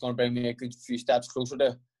to bring me a good few steps closer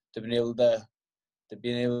to being able to get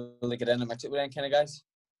in and mix it with them kind of guys.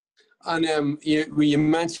 And you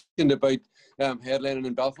mentioned about headlining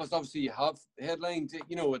in Belfast. Obviously, you have headlined,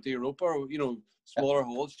 you know, at the Europa, or, you know, smaller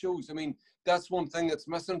hall shows. I mean, that's one thing that's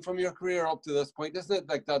missing from your career up to this point, isn't it?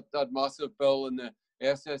 Like that massive bill in the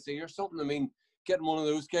SSE or something. I mean, getting one of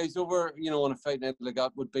those guys over, you know, on a fight night like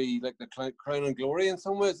that would be like the crown and glory in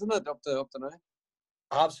some ways, isn't it? Up to now.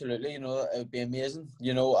 Absolutely, you know, it would be amazing.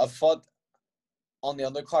 You know, I've fought on the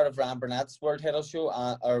undercard of Ryan Burnett's world title show,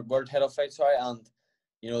 or world title fight, sorry, and,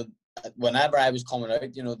 you know, whenever I was coming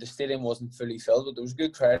out, you know, the stadium wasn't fully filled, but there was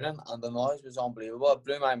good crowding and the noise was unbelievable. It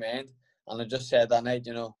blew my mind. And I just said that night,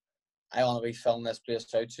 you know, I want to be filling this place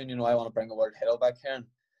out soon. You know, I want to bring a world title back here, and,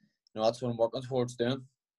 you know, that's what I'm working towards doing.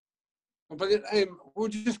 But we're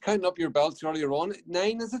just counting up your belts earlier on.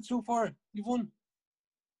 9, is it, so far? You've won?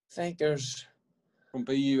 I think there's... From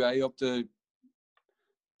BUI up to...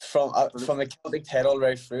 From the Celtic title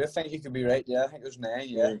right through, I think you could be right, yeah. I think there's 9,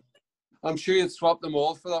 yeah. I'm sure you'd swap them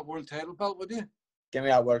all for that world title belt, would you? Give me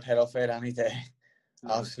that world title fight any day.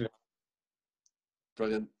 Absolutely.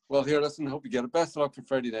 Brilliant. Well, here, listen, hope you get it. Best of luck for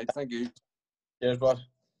Friday night. Thank you. Cheers, bud.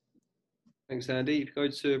 Thanks, Andy. Go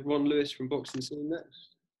to Ron Lewis from Boxing Scene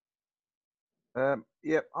next.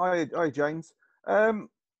 Yeah, hi James.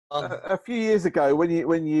 A few years ago, when you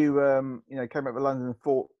you know, came up to London and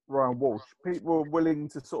fought Ryan Walsh, people were willing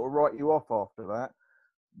to sort of write you off after that.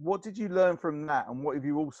 What did you learn from that, and what have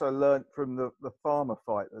you also learned from the Farmer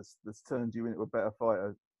fight that's turned you into a better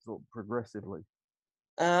fighter, sort of progressively?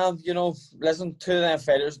 You know, listen, 2 of them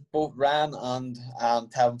fighters, both Ryan and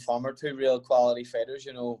Tevin Farmer, 2 real quality fighters.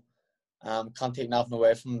 You know, can't take nothing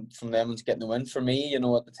away from them and getting the win. For me, you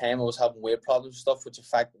know, at the time I was having weight problems and stuff, which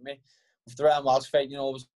affected me. With the Ryan Walsh fight, you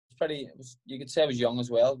know, you could say I was young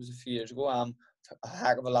as well. It was a few years ago. I've a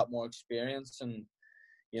heck of a lot more experience, and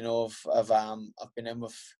you know, I've been in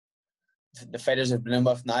with the fighters I've been in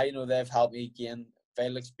with now. You know, they've helped me gain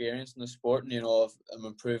vital experience in the sport, and you know, I'm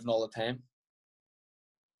improving all the time.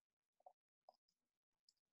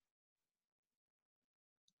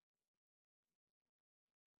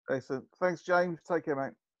 Excellent. Thanks, James. Take care,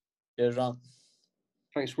 mate. Cheers, Ron.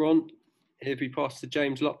 Thanks, Ron. Here we pass to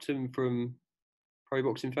James Lupton from Pro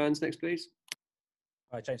Boxing Fans next, please.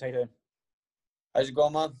 Hi, James. How you doing? How's it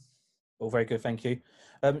going, man? All very good, thank you.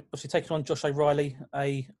 Obviously, taking on Josh O'Reilly,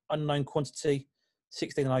 a unknown quantity,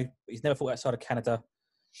 16-0, but he's never fought outside of Canada.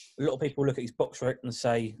 A lot of people look at his box record and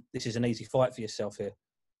say this is an easy fight for yourself here.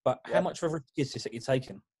 But how much of a risk is this that you're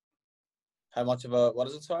taking? How much of a, what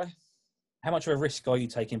is it, sorry? How much of a risk are you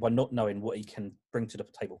taking by not knowing what he can bring to the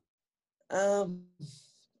table? I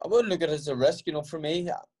wouldn't look at it as a risk. You know, for me,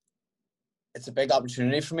 it's a big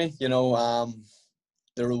opportunity for me. You know,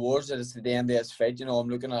 the rewards that it's the end of this fight, you know, I'm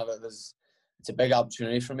looking at it as it's a big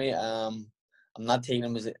opportunity for me. I'm not taking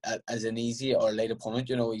him as an easy or light opponent.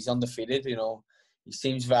 You know, he's undefeated. You know, he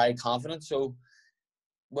seems very confident. So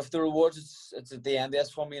with the rewards, it's at the end of this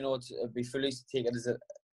for me. You know, it'd be foolish to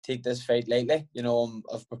take this fight lightly. You know,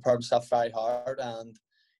 I've prepared myself very hard, and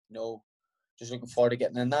you know, just looking forward to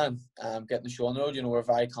getting in there and getting the show on the road. You know, we're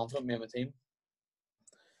very confident, me and my team.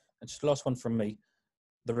 And just the last one from me.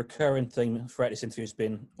 The recurring theme throughout this interview has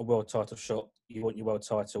been a world title shot. You want your world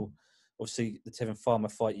title. Obviously, the Tevin Farmer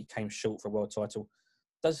fight, you came short for a world title.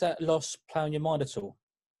 Does that loss play on your mind at all?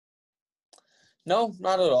 No,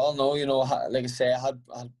 not at all. No, you know, like I say, I had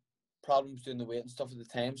problems doing the weight and stuff at the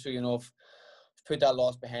time. So, you know, I've put that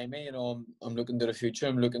loss behind me. You know, I'm looking to the future.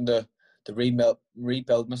 I'm looking to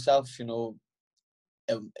rebuild myself, you know,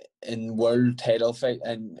 in world title fight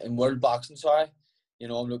and in world boxing, sorry. You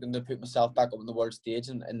know, I'm looking to put myself back up on the world stage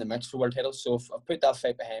and in the mix for world titles. So I've put that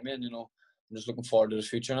fight behind me, and, you know, I'm just looking forward to the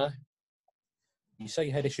future now. You say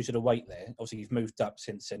you had issues with the weight there. Obviously, you've moved up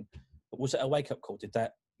since then. But was it a wake-up call? Did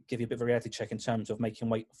that give you a bit of a reality check in terms of making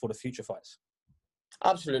weight for the future fights?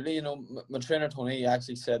 Absolutely. You know, my trainer, Tony,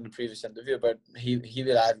 actually said in the previous interview about he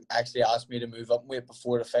would actually asked me to move up weight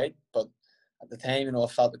before the fight. But at the time, you know, I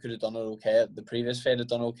felt I could have done it okay. The previous fight had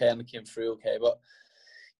done okay and it came through okay. But,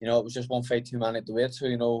 you know, it was just one fight too many at the weight. So,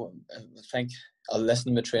 you know, I think I'll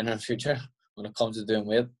listen to my trainer in the future when it comes to doing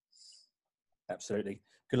weight. Absolutely.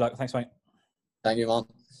 Good luck. Thanks, mate. Thank you, man.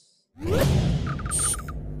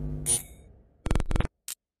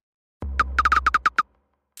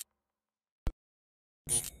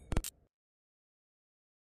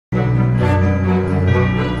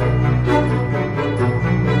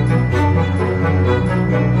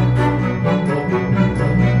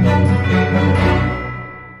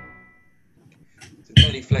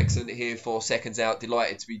 ReFLEXions here for Seconds Out.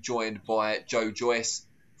 Delighted to be joined by Joe Joyce,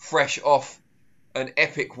 fresh off an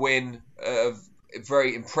epic win, a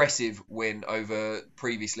very impressive win over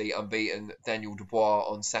previously unbeaten Daniel Dubois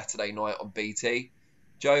on Saturday night on BT.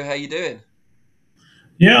 Joe, how you doing?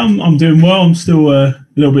 Yeah, I'm doing well. I'm still a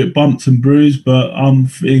little bit bumped and bruised, but I'm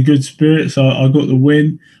in good spirits. I got the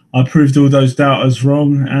win. I proved all those doubters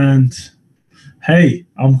wrong, and hey,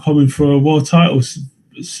 I'm coming for a world title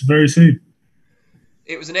very soon.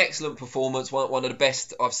 It was an excellent performance, one of the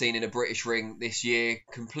best I've seen in a British ring this year.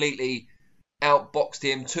 Completely outboxed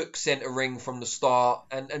him, took centre ring from the start,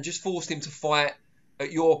 and just forced him to fight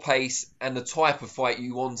at your pace and the type of fight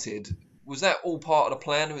you wanted. Was that all part of the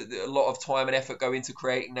plan? A lot of time and effort go into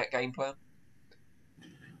creating that game plan?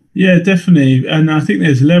 Yeah, definitely. And I think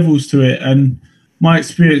there's levels to it. And my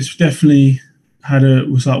experience definitely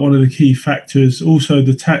was like one of the key factors. Also,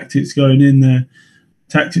 the tactics going in there.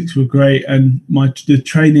 Tactics were great, and the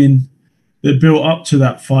training that built up to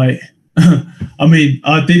that fight. I mean,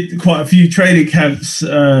 I did quite a few training camps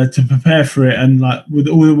to prepare for it, and like with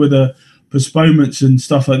the postponements and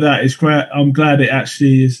stuff like that, it's great. I'm glad it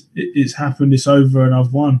actually it's happened. It's over, and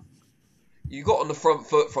I've won. You got on the front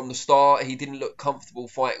foot from the start. He didn't look comfortable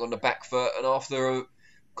fighting on the back foot, and after a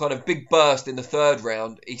kind of big burst in the third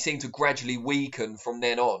round, he seemed to gradually weaken from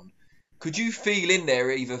then on. Could you feel in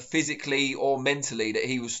there, either physically or mentally, that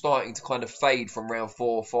he was starting to kind of fade from round 4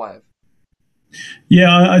 or 5?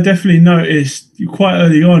 Yeah, I definitely noticed quite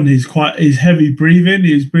early on. He's heavy breathing.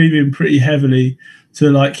 He was breathing pretty heavily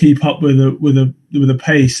to like keep up with a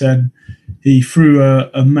pace, and he threw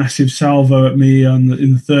a massive salvo at me in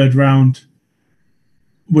the third round,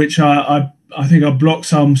 which I think I blocked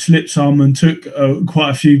some, slipped some, and took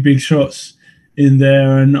quite a few big shots in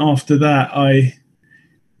there. And after that, I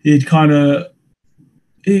think he kind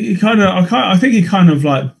of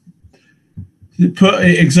like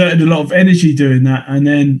exerted a lot of energy doing that, and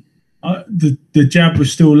then the jab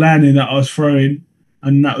was still landing that I was throwing,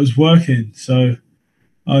 and that was working. So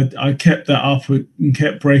I kept that up and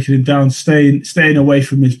kept breaking him down, staying away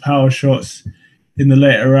from his power shots in the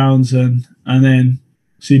later rounds, and then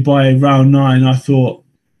see by round 9 I thought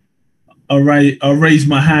I raised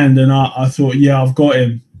my hand and I thought, yeah, I've got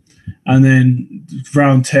him. And then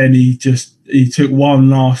round 10 he took one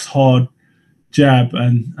last hard jab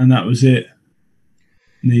and that was it.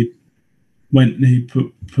 And he went and he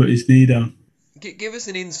put his knee down. Give us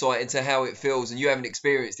an insight into how it feels, and you haven't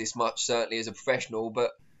experienced this much certainly as a professional,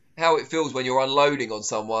 but how it feels when you're unloading on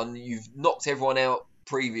someone. You've knocked everyone out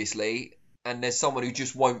previously and there's someone who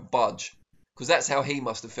just won't budge, because that's how he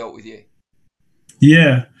must have felt with you.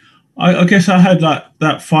 Yeah, I guess I had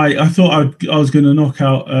that fight. I thought I was going to knock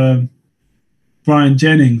out Brian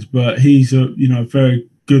Jennings, but he's a very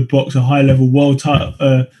good boxer, high level world title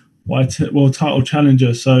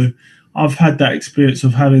challenger. So I've had that experience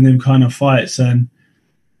of having them kind of fights, and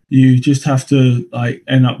you just have to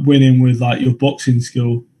end up winning with your boxing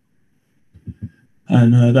skill,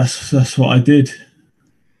 and that's what I did.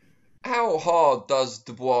 How hard does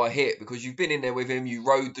Dubois hit? Because you've been in there with him, you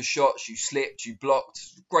rode the shots, you slipped, you blocked,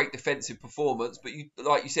 great defensive performance, but you,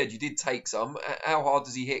 like you said, you did take some. How hard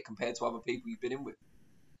does he hit compared to other people you've been in with?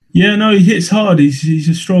 Yeah, no, he hits hard. He's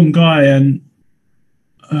a strong guy, and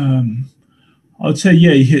I'd say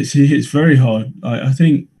he hits very hard. I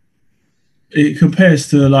think it compares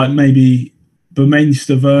to maybe Bermain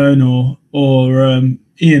Stavern or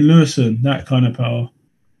Ian Lewison, that kind of power.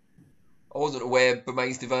 I wasn't aware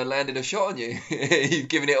Bermain Stavern landed a shot on you. You've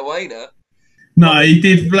given it away now. No, he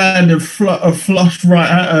did land a flush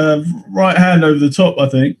right hand over the top, I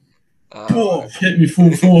think. Hit me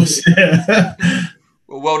full force. Yeah.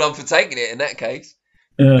 Well done for taking it in that case.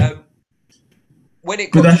 But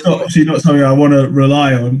that's obviously not something I want to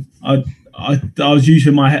rely on. I was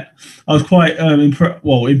using my head. I was quite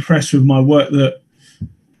impressed with my work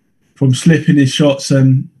from slipping his shots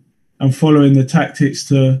and following the tactics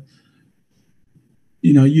to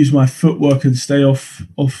use my footwork and stay off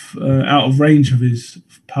out of range of his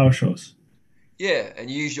power shots. Yeah, and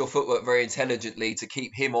you use your footwork very intelligently to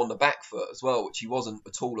keep him on the back foot as well, which he wasn't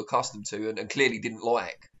at all accustomed to and clearly didn't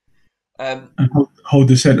like. And hold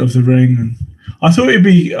the centre of the ring. And I thought it'd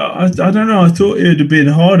be, I don't know, I thought it would have been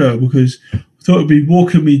harder because I thought it'd be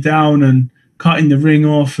walking me down and cutting the ring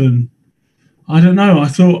off. And I don't know, I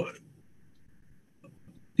thought,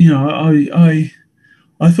 I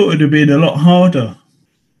thought it'd have been a lot harder,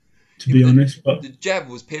 to be honest. But the jab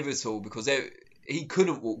was pivotal because he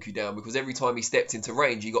couldn't walk you down, because every time he stepped into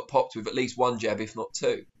range, he got popped with at least one jab, if not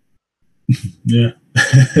two. Yeah.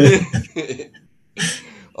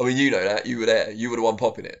 I mean, you know that. You were there. You were the one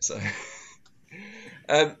popping it. So,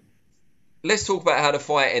 let's talk about how the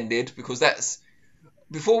fight ended, because that's,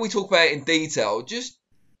 before we talk about it in detail, just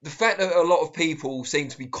the fact that a lot of people seem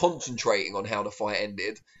to be concentrating on how the fight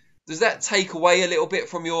ended. Does that take away a little bit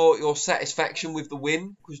from your satisfaction with the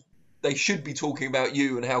win? Because they should be talking about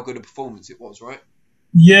you and how good a performance it was, right?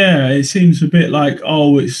 Yeah, it seems a bit like,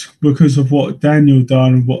 it's because of what Daniel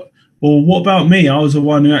done. What about me? I was the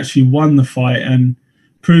one who actually won the fight and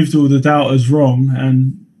proved all the doubters wrong,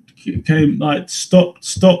 and came stop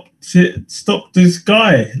this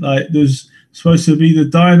guy. There's supposed to be the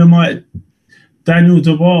dynamite Daniel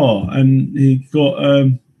Dubois, and he got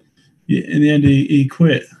in the end he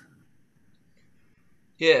quit.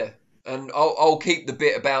 Yeah, and I'll keep the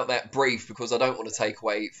bit about that brief because I don't want to take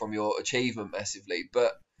away from your achievement massively.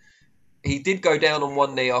 But he did go down on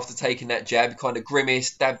one knee after taking that jab, kind of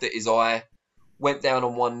grimaced, dabbed at his eye, went down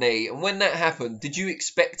on one knee. And when that happened, did you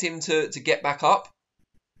expect him to get back up?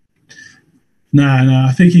 No,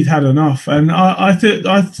 I think he'd had enough. And I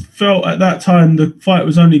felt at that time the fight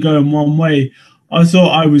was only going one way. I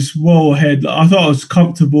thought I was well ahead. I thought I was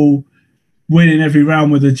comfortable winning every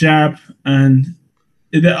round with a jab, and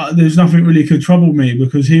there's nothing really could trouble me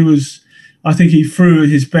because I think he threw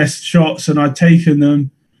his best shots and I'd taken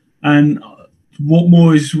them. And what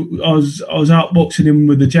more is, I was outboxing him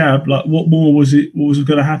with the jab. What more was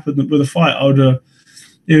going to happen with the fight?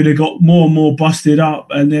 It would have got more and more busted up,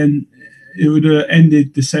 and then it would have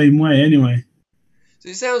ended the same way anyway. So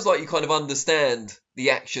it sounds like you kind of understand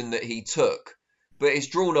the action that he took, but it's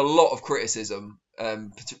drawn a lot of criticism,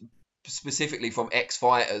 specifically from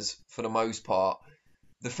ex-fighters for the most part.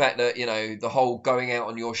 The fact that, the whole going out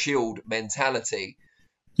on your shield mentality.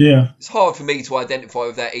 Yeah. It's hard for me to identify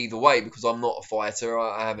with that either way because I'm not a fighter.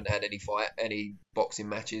 I haven't had any boxing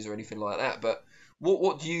matches or anything like that. But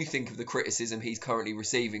what do you think of the criticism he's currently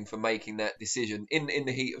receiving for making that decision in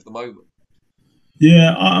the heat of the moment?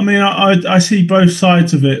 Yeah, I mean, I see both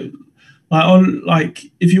sides of it. like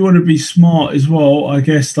if you want to be smart as well, I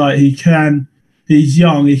guess like he's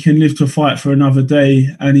young, he can live to fight for another day,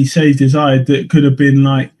 and he saved his eye that could have been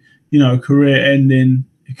like, career ending.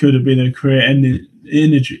 It could have been a career ending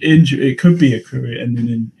injury. It could be a career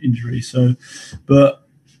ending injury. So, but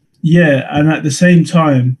yeah, and at the same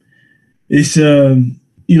time, it's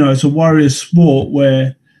it's a warrior sport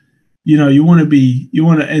where you want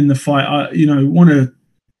to end the fight. You want to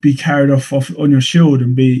be carried off on your shield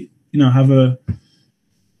and be have a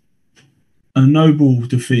noble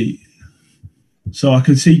defeat. So I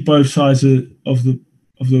can see both sides of the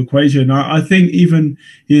equation. I think even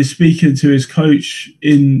he was speaking to his coach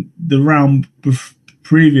in the round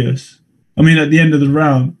previous. I mean, at the end of the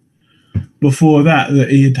round before that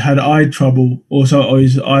he had eye trouble, or his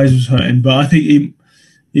eyes was hurting. But I think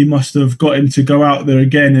he must have got him to go out there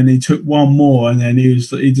again, and he took one more, and then he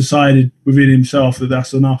decided within himself that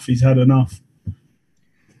that's enough. He's had enough.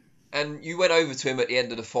 And you went over to him at the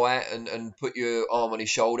end of the fight and put your arm on his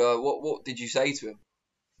shoulder. What did you say to him?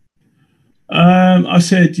 I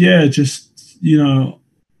said, yeah, just I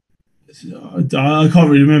can't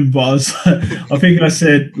really remember, but I think I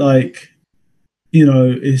said like,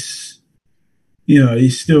 it's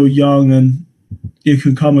he's still young and he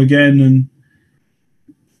can come again, and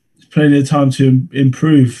there's plenty of time to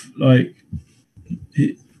improve. Like,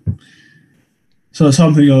 so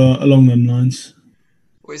something along them lines.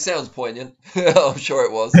 Well, it sounds poignant. I'm sure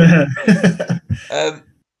it was.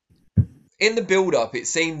 In the build-up, it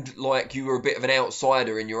seemed like you were a bit of an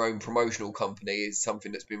outsider in your own promotional company. Is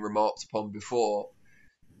something that's been remarked upon before.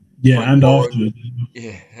 Yeah, Frank and Warren, afterwards.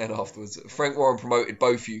 Yeah, and afterwards. Frank Warren promoted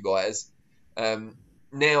both you guys.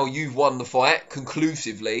 Now you've won the fight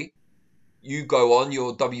conclusively. You go on,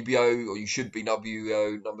 you're WBO, or you should be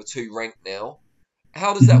WBO number 2 ranked now.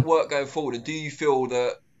 How does that work going forward? And do you feel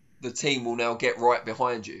that the team will now get right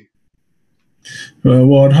behind you?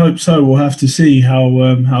 Well, I'd hope so. We'll have to see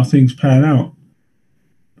how things pan out.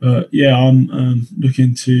 But yeah, I'm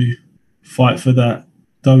looking to fight for that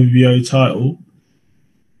WBO title,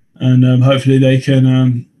 and hopefully they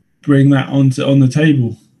can bring that on the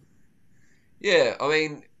table. Yeah, I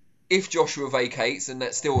mean, if Joshua vacates, and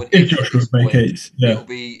that's still an if Joshua vacates, yeah,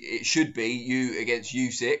 it should be you against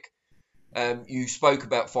Usyk. You spoke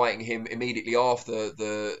about fighting him immediately after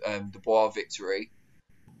the DUBOIS victory.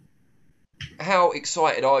 How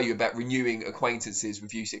excited are you about renewing acquaintances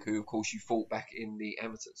with Usyk, who of course you fought back in the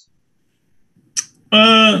amateurs?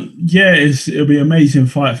 Yeah, it'll be an amazing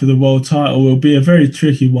fight for the world title. It'll be a very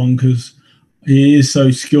tricky one because he is so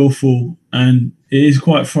skillful, and it is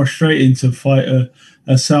quite frustrating to fight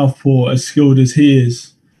a southpaw as skilled as he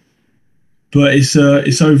is. But it's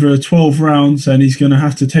over 12 rounds, and he's going to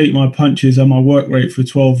have to take my punches and my work rate for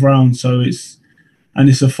 12 rounds. So it's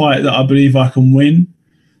a fight that I believe I can win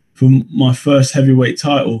for my first heavyweight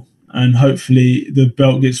title, and hopefully the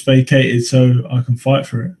belt gets vacated so I can fight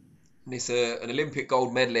for it. And it's an Olympic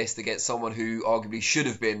gold medalist against someone who arguably should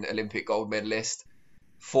have been Olympic gold medalist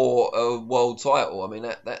for a world title. I mean,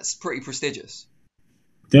 that's pretty prestigious.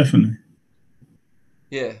 Definitely.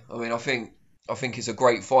 Yeah, I mean, I think it's a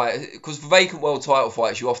great fight, because for vacant world title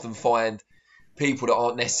fights, you often find people that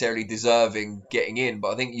aren't necessarily deserving getting in.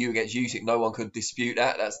 But I think you against Usyk, no one could dispute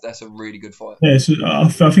that. That's a really good fight. Yeah, I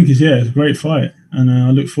think it's a great fight, and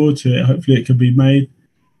I look forward to it. Hopefully, it can be made.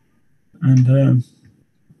 And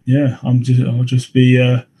yeah, I'll just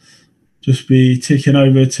be ticking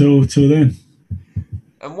over till then.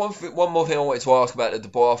 And one more thing I wanted to ask about the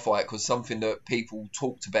DUBOIS fight, because something that people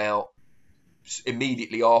talked about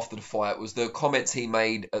immediately after the fight was the comments he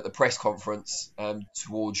made at the press conference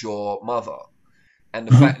towards your mother, and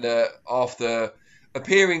the fact that after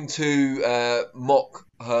appearing to mock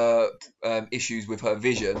her issues with her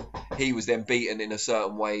vision, he was then beaten in a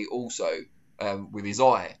certain way also with his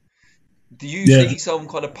eye. Do you see some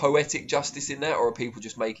kind of poetic justice in that, or are people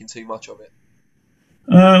just making too much of it?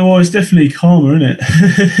 Well, it's definitely karma, isn't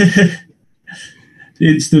it?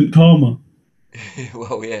 Instant karma.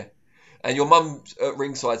 Well, yeah. And your mum at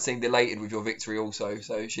ringside seemed elated with your victory also,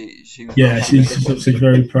 so she was she's obviously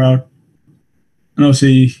very proud. And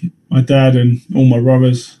obviously my dad and all my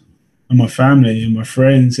brothers and my family and my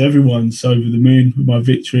friends, everyone's over the moon with my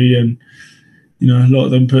victory, and a lot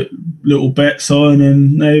of them put little bets on,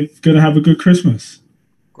 and they're going to have a good Christmas.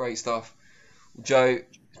 Great stuff. Well, Joe,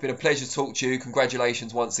 it's been a pleasure to talk to you.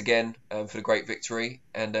 Congratulations once again for the great victory,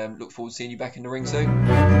 and look forward to seeing you back in the ring soon.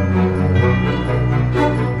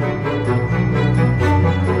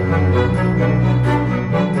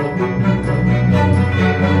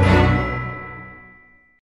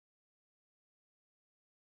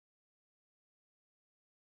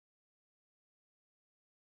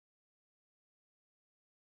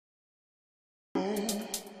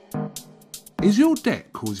 Is your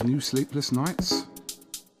debt causing you sleepless nights?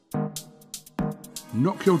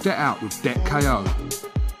 Knock your debt out with Debt KO.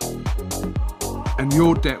 And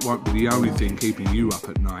your debt won't be the only thing keeping you up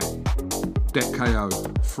at night. Debt KO,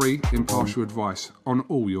 free, impartial advice on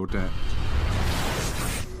all your debt.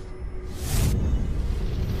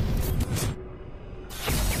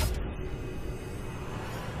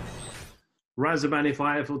 Razabani for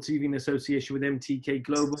IFL TV in association with MTK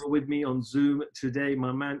Global. With me on Zoom today,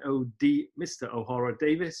 my man OD, Mr. OHARA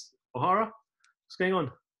Davies. OHARA, what's going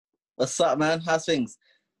on? What's up, man? How's things?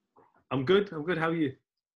 I'm good. How are you?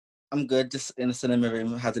 I'm good. Just in the cinema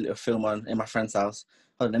room. Had a little film on in my friend's house.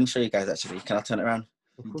 Hold on, let me show you guys. Actually, can I turn it around?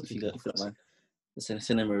 Of course you don't mind. Just in the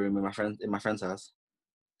cinema room in my friend's house.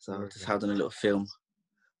 So okay. Just having a little film,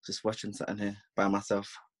 just watching something here by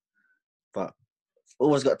myself. But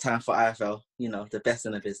always got time for IFL. You know, the best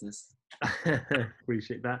in the business.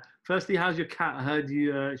 Appreciate that. Firstly, how's your cat? I heard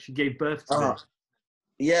you. She gave birth today.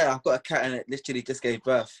 Yeah, I've got a cat and it literally just gave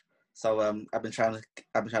birth. So I've been trying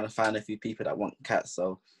to find a few people that want cats.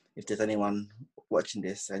 So if there's anyone watching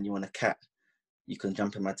this and you want a cat, you can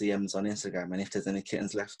jump in my DMs on Instagram. And if there's any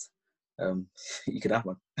kittens left, you can have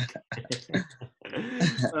one.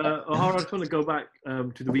 OHARA, I just want to go back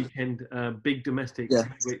to the weekend. Big domestic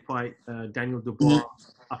great fight. Daniel Dubois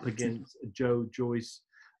up against JOYCE.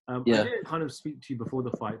 I didn't kind of speak to you before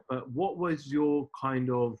the fight, but what was your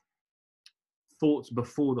kind of thoughts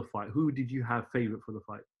before the fight? Who did you have favourite for the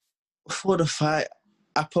fight? Before the fight,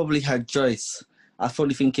 I probably had JOYCE. I was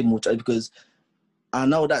probably thinking more JOYCE because I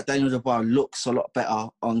know that Daniel Dubois looks a lot better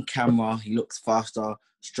on camera. He looks faster,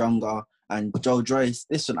 stronger. And JOYCE,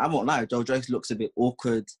 listen, I won't lie, JOYCE looks a bit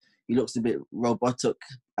awkward. He looks a bit robotic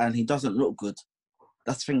and he doesn't look good.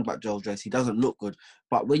 That's the thing about JOYCE. He doesn't look good.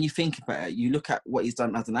 But when you think about it, you look at what he's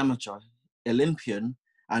done as an amateur, Olympian,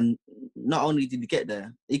 and not only did he get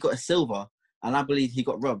there, he got a silver. And I believe he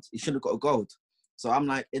got robbed. He should have got a gold. So I'm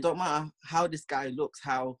like, it don't matter how this guy looks,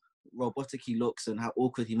 how robotic he looks and how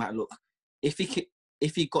awkward he might look. If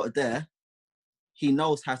he got there, he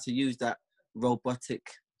knows how to use that robotic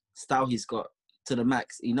style he's got to the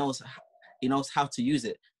max. He knows how to use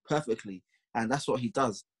it perfectly. And that's what he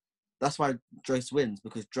does. That's why JOYCE wins,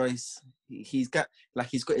 because JOYCE, he's got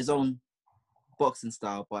his own boxing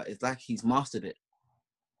style, but it's like he's mastered it.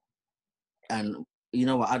 And you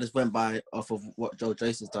know what? I just went by off of what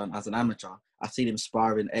JOYCE has done as an amateur. I've seen him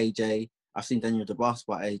sparring AJ. I've seen Daniel Dubois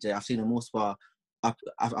spar AJ. I've seen them all spar.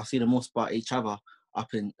 I've seen them all spar each other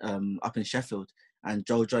up in Sheffield. And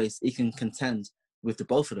JOYCE, he can contend with the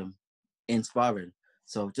both of them in sparring.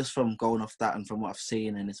 So just from going off that and from what I've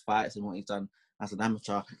seen in his fights and what he's done as an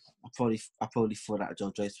amateur, I probably thought that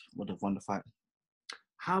JOYCE would have won the fight.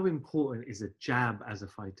 How important is a jab as a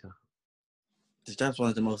fighter? The jab's one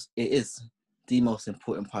of the most. It is the most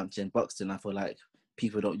important punch in boxing. I feel like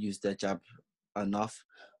people don't use their jab enough,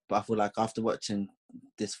 but I feel like after watching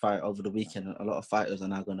this fight over the weekend, a lot of fighters are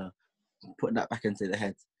now gonna put that back into their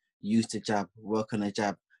head. Use the jab, work on the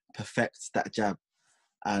jab, perfect that jab,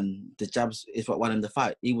 and the jabs is what won him the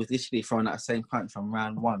fight. He was literally throwing that same punch from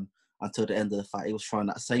round one until the end of the fight. He was throwing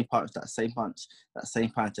that same punch,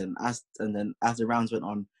 and then as the rounds went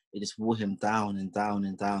on, it just wore him down and down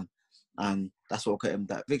and down, and that's what got him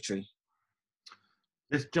that victory.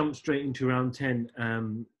 Let's jump straight into round 10.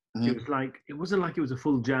 It wasn't like it was a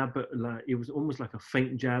full jab, but like it was almost like a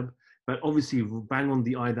faint jab. But obviously, bang on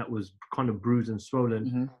the eye that was kind of bruised and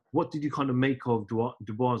swollen. What did you kind of make of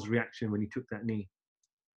Dubois' reaction when he took that knee?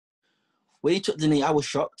 When he took the knee, I was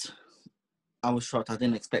shocked. I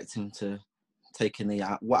didn't expect him to take a knee.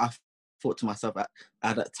 What I thought to myself at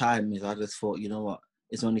that time is I just thought, you know what,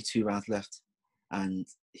 it's only 2 rounds left, and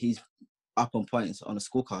he's up on points on a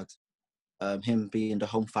scorecard. Him being the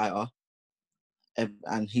home fighter, and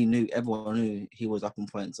everyone knew he was up on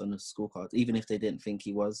points on the scorecard. Even if they didn't think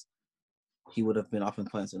he was, he would have been up on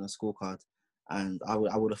points on the scorecard. And I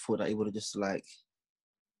would have thought that he would have just like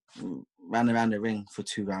ran around the ring for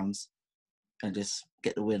 2 rounds and just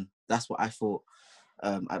get the win. That's what I thought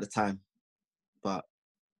at the time. But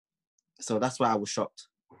so that's why I was shocked,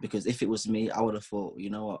 because if it was me, I would have thought, you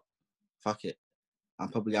know what, fuck it, I'm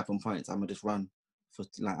probably up on points. I'm gonna just run for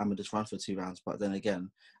 2 rounds. But then again,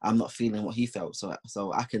 I'm not feeling what he felt.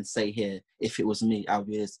 So I can say here, if it was me, I would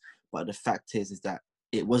be this. But the fact is that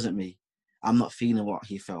it wasn't me. I'm not feeling what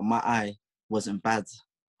he felt. My eye wasn't bad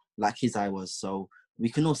like his eye was. So we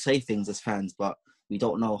can all say things as fans, but we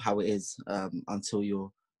don't know how it is until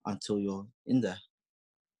you're in there.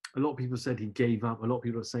 A lot of people said he gave up. A lot of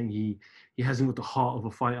people are saying he hasn't got the heart of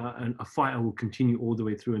a fighter, and a fighter will continue all the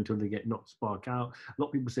way through until they get knocked spark out. A lot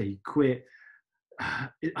of people say he quit.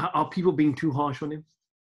 Are people being too harsh on him?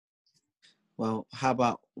 Well, how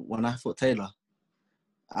about when I fought Taylor?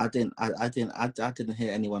 I didn't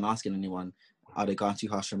hear anyone asking anyone, are they going too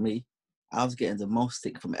harsh on me? I was getting the most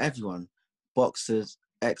stick from everyone. Boxers,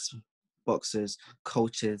 ex-boxers,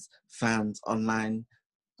 coaches, fans, online,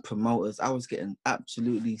 promoters. I was getting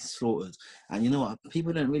absolutely slaughtered. And you know what?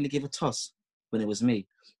 People didn't really give a toss when it was me.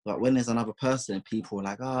 But when there's another person, people were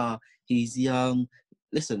like, he's young.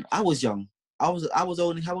 Listen, I was young. I was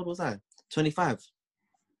only, how old was I? 25,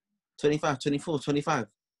 24, 25.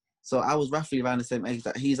 So I was roughly around the same age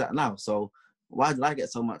that he's at now. So why did I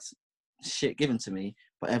get so much shit given to me,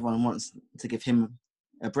 but everyone wants to give him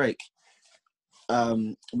a break?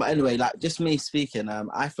 But anyway, like, just me speaking,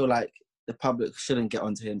 I feel like the public shouldn't get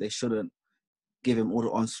onto him. They shouldn't give him all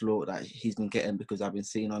the onslaught that he's been getting, because I've been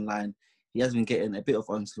seeing online, he has been getting a bit of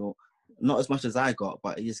onslaught. Not as much as I got,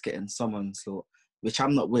 but he is getting some onslaught, which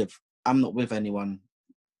I'm not with. I'm not with anyone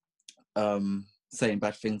saying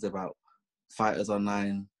bad things about fighters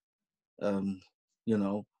online, you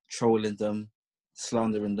know, trolling them,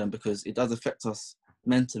 slandering them, because it does affect us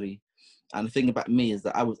mentally. And the thing about me is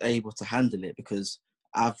that I was able to handle it because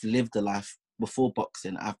I've lived a life before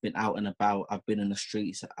boxing. I've been out and about, I've been in the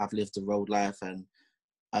streets, I've lived a road life, and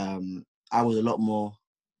I was a lot more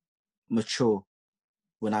mature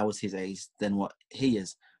when I was his age than what he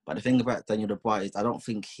is. But the thing about Daniel Dubois is I don't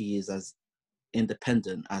think he is as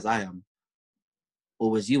independent as I am,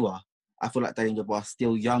 or as you are. I feel like Daniel Dubois is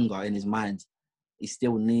still younger in his mind. He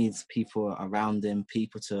still needs people around him,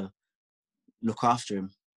 people to look after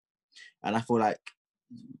him. And I feel like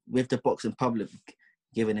with the boxing public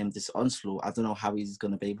giving him this onslaught, I don't know how he's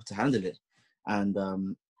going to be able to handle it. And,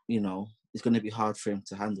 you know, it's going to be hard for him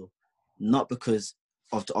to handle. Not because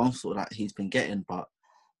of the onslaught that he's been getting, but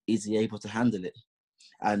is he able to handle it?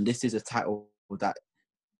 And this is a title that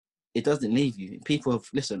it doesn't leave you. People have,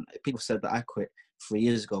 listen, people said that I quit 3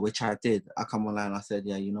 years ago, which I did. I come online and I said,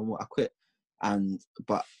 yeah, you know what, I quit.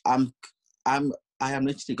 But I am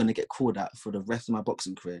literally going to get called out for the rest of my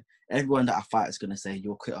boxing career. Everyone that I fight is going to say,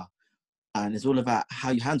 you're a quitter. And it's all about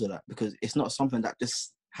how you handle that, because it's not something that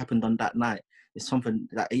just happened on that night. It's something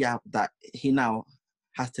that, that he now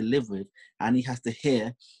has to live with, and he has to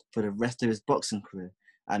hear for the rest of his boxing career.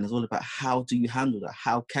 And it's all about how do you handle that?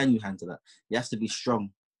 How can you handle that? You have to be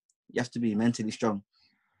strong. You have to be mentally strong.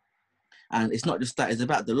 And it's not just that, it's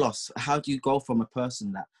about the loss. How do you go from a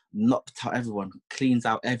person that knocked out everyone, cleans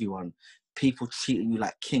out everyone, people treating you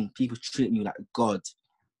like king, people treating you like God,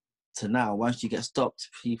 to now, once you get stopped,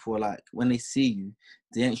 people are like, when they see you,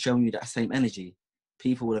 they ain't showing you that same energy.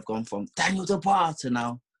 People would have gone from Daniel Dubois to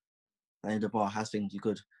now, Daniel Dubois has things you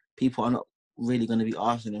good. People are not really going to be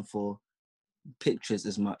asking him for pictures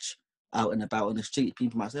as much out and about on the street.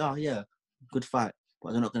 People might say, oh yeah, good fight,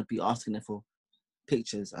 but they're not going to be asking him for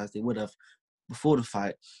pictures as they would have before the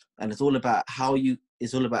fight. And it's all about how you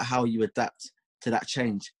adapt to that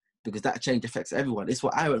change, because that change affects everyone. It's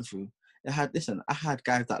what I went through. I had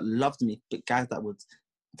guys that loved me, but guys that would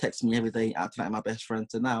text me every day, acting like my best friend,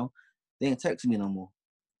 to now they ain't texting me no more.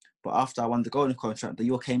 But after I won the golden contract, the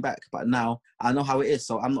year came back. But now I know how it is,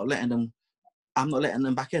 so I'm not letting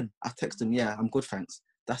them back in. I text them, yeah, I'm good, thanks.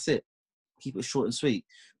 That's it. Keep it short and sweet.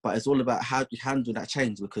 But it's all about how you handle that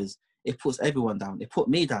change, because it puts everyone down. It put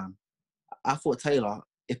me down. I thought Taylor,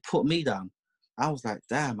 it put me down. I was like,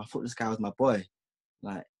 damn, I thought this guy was my boy.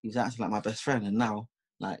 Like, he was acting like my best friend, and now,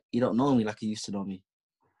 like, he don't know me like he used to know me.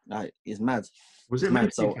 Like, it's mad. Was it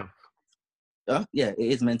mentally tough? Yeah, it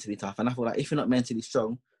is mentally tough. And I feel like if you're not mentally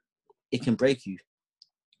strong, it can break you.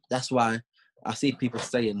 That's why I see people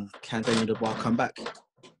saying, can Daniel Dubois come back?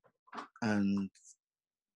 And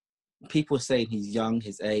people saying he's young,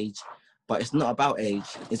 his age, but it's not about age.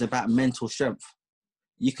 It's about mental strength.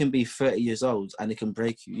 You can be 30 years old and it can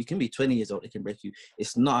break you. You can be 20 years old, it can break you.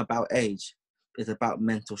 It's not about age. It's about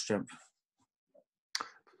mental strength.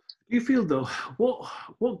 Do you feel though,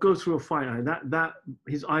 what goes through a fighter that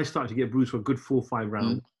his eyes started to get bruised for a good 4 or 5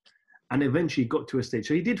 rounds, and eventually got to a stage.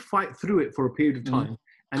 So he did fight through it for a period of time,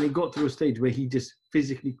 and he got to a stage where he just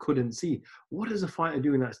physically couldn't see. What does a fighter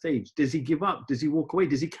do in that stage? Does he give up? Does he walk away?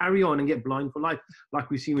 Does he carry on and get blind for life, like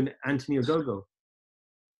we see with Anthony Ogogo?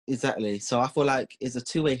 Exactly. So I feel like it's a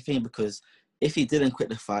two-way thing, because if he didn't quit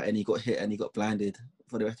the fight and he got hit and he got blinded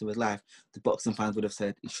for the rest of his life, the boxing fans would have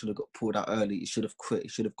said he should have got pulled out early, he should have quit, he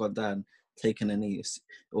should have gone down, taken a knee,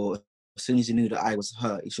 or as soon as he knew that I was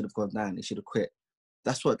hurt, he should have gone down, he should have quit.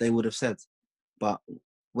 That's what they would have said. But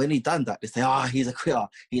when he done that, they say, he's a quitter,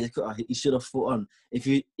 he should have fought on. If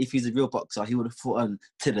he's a real boxer, he would have fought on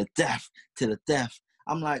to the death.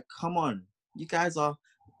 I'm like, come on, you guys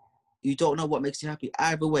you don't know what makes you happy.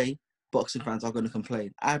 Either way, boxing fans are going to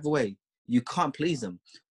complain. Either way, you can't please them.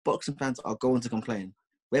 boxing fans are going to complain.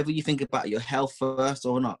 Whether you think about your health first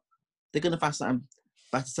or not, they're going to find something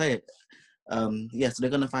bad to say. Yeah, so they're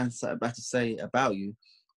going to find something bad to say about you.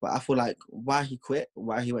 But I feel like why he quit,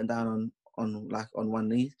 why he went down on one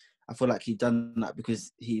knee, I feel like he done that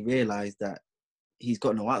because he realised that he's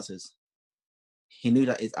got no answers. He knew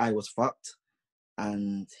that his eye was fucked,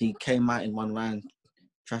 and he came out in one round,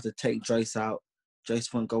 tried to take Joyce out.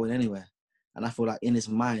 Joyce wasn't going anywhere. And I feel like in his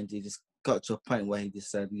mind, he just got to a point where he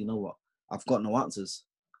just said, you know what, I've got no answers.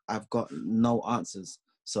 I've got no answers.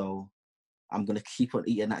 So I'm going to keep on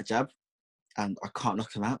eating that jab, and I can't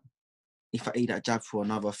knock him out. If I eat that jab for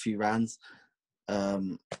another few rounds,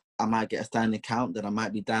 I might get a standing count, then I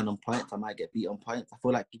might be down on points, I might get beat on points. I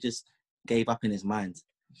feel like he just gave up in his mind.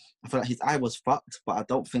 I feel like his eye was fucked, but I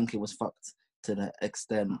don't think it was fucked to the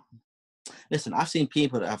extent. Listen, I've seen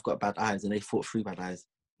people that have got bad eyes and they fought through bad eyes.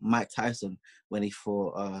 Mike Tyson, when he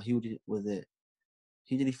fought, who did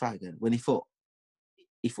he fight again? When he fought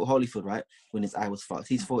Holyfield, right? When his eye was fucked.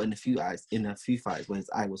 He's fought in a few fights when his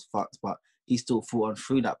eye was fucked, but he still fought on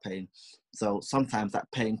through that pain. So sometimes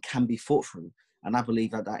that pain can be fought through. And I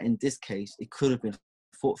believe that in this case, it could have been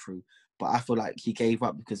fought through. But I feel like he gave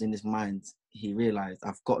up because in his mind, he realised,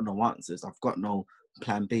 I've got no answers. I've got no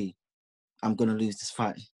plan B. I'm going to lose this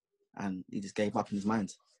fight. And he just gave up in his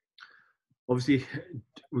mind. Obviously,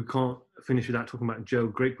 we can't finish without talking about Joe.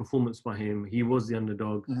 Great performance by him. He was the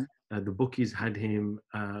underdog. The bookies had him,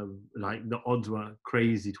 like the odds were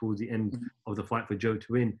crazy towards the end of the fight for Joe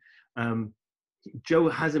to win. Joe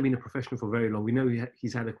hasn't been a professional for very long. We know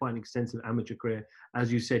he's had quite an extensive amateur career.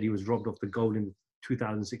 As you said, he was robbed of the gold in the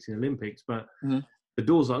 2016 Olympics. But the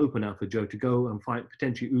doors are open now for Joe to go and fight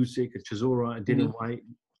potentially Usyk, a Chisora, a Dillian White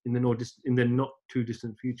in the not too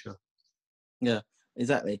distant future. Yeah,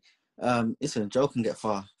 exactly. Listen, Joe can get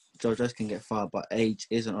far. Joyce can get far, but age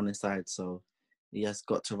isn't on his side, so he has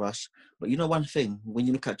got to rush. But you know one thing, when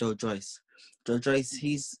you look at Joyce,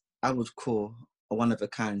 he's, I would call, a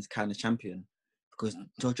one-of-a-kind kind of champion, because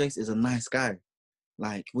Joyce is a nice guy.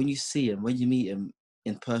 Like, when you see him, when you meet him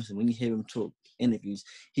in person, when you hear him talk interviews,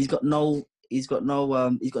 he's got no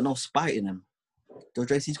spite in him.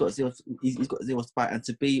 Joyce, he's got zero spite, and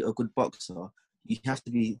to be a good boxer, you have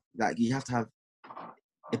to have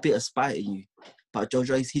a bit of spite in you. But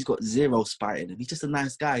Joyce, he's got zero spite in him. He's just a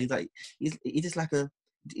nice guy. He's just like a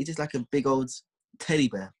big old teddy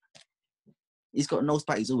bear. He's got no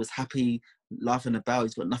spite. He's always happy, laughing about.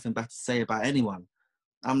 He's got nothing bad to say about anyone.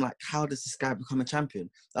 I'm like, how does this guy become a champion?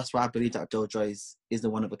 That's why I believe that Joyce is the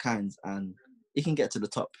one of a kind, and he can get to the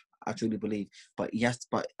top. I truly believe, but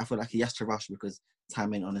I feel like he has to rush because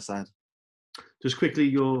time ain't on his side. Just quickly,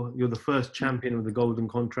 you're the first champion of the Golden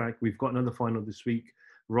Contract. We've got another final this week.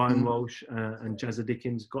 Ryan Walsh and Jazza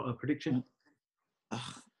Dickens. Got a prediction? I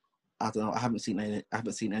don't know. I haven't seen any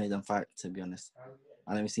of them fight, to be honest.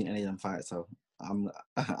 I haven't seen any of them fight, so I'm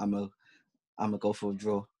a go for a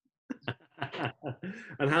draw.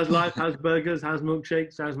 And how's life? How's burgers? How's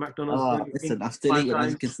milkshakes? How's McDonald's? Listen, I'm still eating.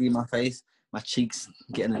 As you can see my face, my cheeks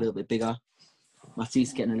getting a little bit bigger, my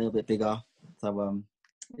teeth getting a little bit bigger. So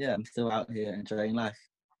yeah, I'm still out here enjoying life.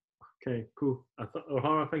 Okay, cool.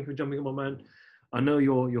 O'Hara, thank you for jumping on, my man. I know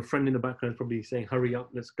your friend in the background is probably saying, "Hurry up,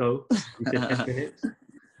 let's go." You said 10 minutes.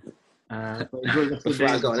 Before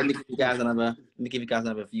I go, let me give you guys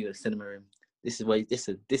another view of the cinema room. This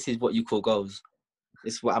is what you call goals.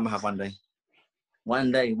 This is what I'm gonna have one day.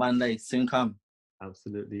 One day, soon come.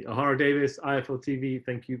 Absolutely. O'Hara Davis, IFL TV.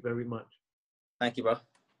 Thank you very much. Thank you, bro.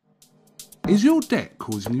 Is your debt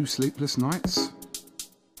causing you sleepless nights?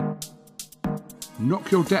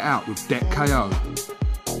 Knock your debt out with Debt KO.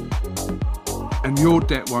 And your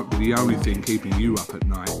debt won't be the only thing keeping you up at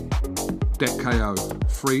night. Debt KO.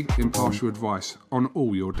 Free, impartial advice on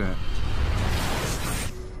all your debt.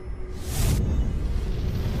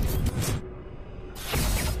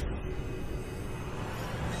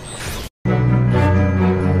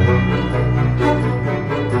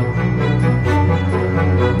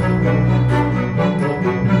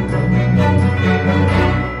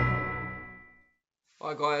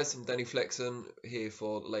 Hi guys, I'm DAVIES here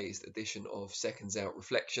for the latest edition of Seconds Out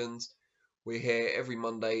Reflections. We're here every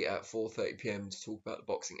Monday at 4:30 PM to talk about the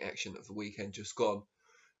boxing action of the weekend just gone.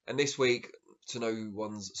 And this week, to no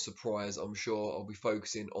one's surprise, I'm sure I'll be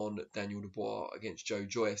focusing on Daniel Dubois against Joe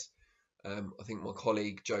Joyce. I think my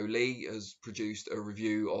colleague Joe Lee has produced a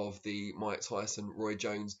review of the Mike Tyson-Roy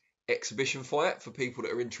Jones exhibition fight for people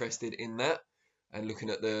that are interested in that. And looking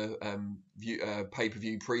at the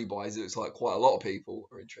pay-per-view pre-buys, it looks like quite a lot of people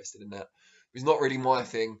are interested in that. It's not really my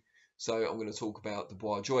thing, so I'm going to talk about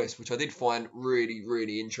Dubois Joyce, which I did find really,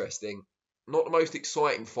 really interesting. Not the most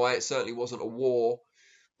exciting fight. It certainly wasn't a war,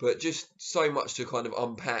 But just so much to kind of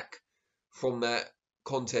unpack from that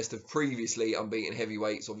contest of previously unbeaten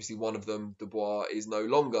heavyweights. Obviously, one of them, Dubois, is no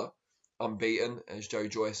longer unbeaten, as Joe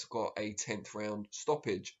Joyce got a 10th round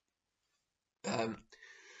stoppage.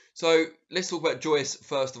 So let's talk about Joyce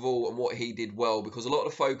first of all and what he did well, because a lot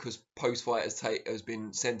of the focus post-fight has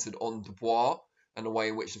been centred on Dubois and the way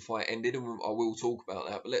in which the fight ended, and I will talk about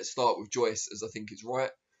that. But let's start with Joyce, as I think it's right,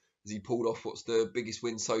 as he pulled off what's the biggest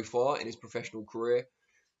win so far in his professional career.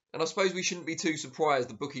 And I suppose we shouldn't be too surprised.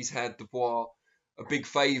 The bookies had Dubois a big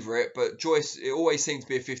favourite, but Joyce, it always seems to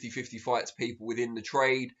be a 50-50 fight to people within the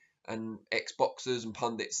trade and ex-boxers and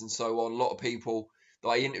pundits and so on. A lot of people that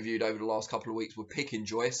I interviewed over the last couple of weeks were picking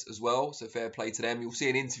Joyce as well, so fair play to them. You'll see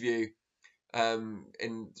an interview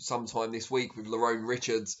in sometime this week with Lerone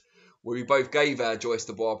Richards, where we both gave our Joyce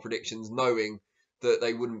Dubois predictions, knowing that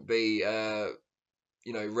they wouldn't be,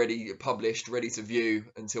 ready to view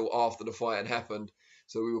until after the fight had happened.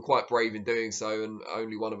 So we were quite brave in doing so, and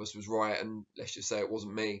only one of us was right, and let's just say it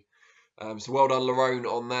wasn't me. So well done, Lerone,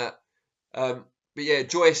 on that. But yeah,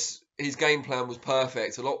 Joyce, his game plan was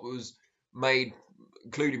perfect. A lot was made,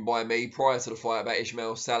 including by me, prior to the fight about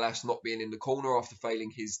Ismail Salas not being in the corner after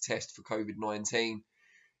failing his test for COVID-19.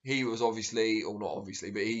 He was obviously, or not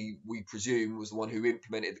obviously, but we presume, was the one who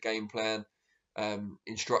implemented the game plan,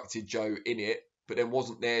 instructed Joe in it, but then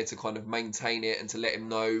wasn't there to kind of maintain it and to let him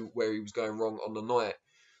know where he was going wrong on the night.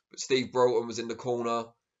 But Steve Broughton was in the corner,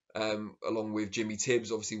 along with Jimmy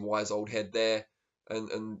Tibbs, obviously wise old head there,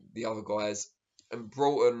 and the other guys. And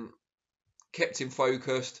Broughton kept him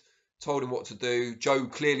focused, told him what to do. Joe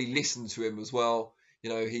clearly listened to him as well. You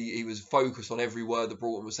know, he was focused on every word that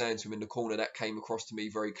Broughton was saying to him in the corner. That came across to me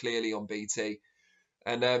very clearly on BT.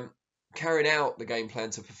 And carried out the game plan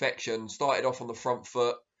to perfection. Started off on the front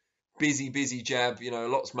foot. Busy jab. You know,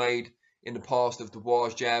 lots made in the past of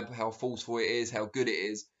Dubois' jab, how forceful it is, how good it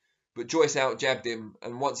is. But Joyce out-jabbed him,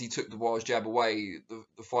 and once he took Dubois' jab away,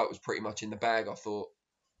 the fight was pretty much in the bag, I thought.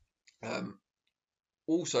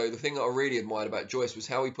 Also, the thing that I really admired about Joyce was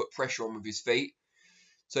how he put pressure on with his feet.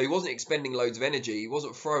 So he wasn't expending loads of energy. He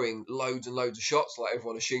wasn't throwing loads and loads of shots like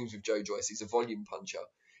everyone assumes with Joe Joyce. He's a volume puncher.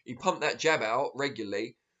 He pumped that jab out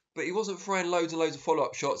regularly, but he wasn't throwing loads and loads of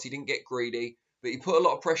follow-up shots. He didn't get greedy, but he put a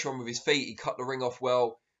lot of pressure on with his feet. He cut the ring off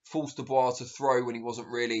well, forced Dubois to throw when he wasn't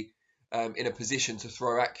really in a position to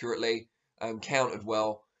throw accurately, countered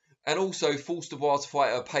well, and also forced Dubois to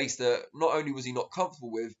fight at a pace that not only was he not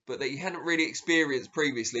comfortable with, but that he hadn't really experienced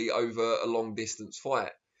previously over a long-distance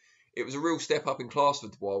fight. It was a real step up in class for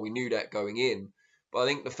Dubois. We knew that going in, but I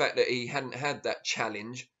think the fact that he hadn't had that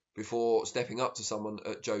challenge before stepping up to someone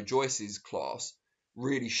at Joe Joyce's class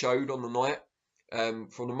really showed on the night.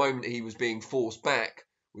 From the moment he was being forced back,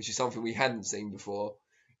 which is something we hadn't seen before,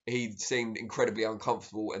 he seemed incredibly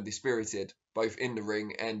uncomfortable and dispirited, both in the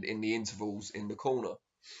ring and in the intervals in the corner.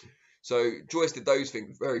 So Joyce did those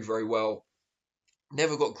things very, very well.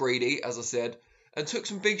 Never got greedy, as I said, and took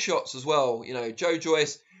some big shots as well. You know, Joe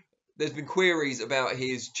Joyce, there's been queries about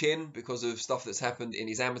his chin because of stuff that's happened in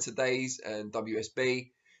his amateur days and WSB,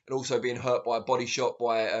 and also being hurt by a body shot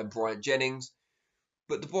by Bryant Jennings.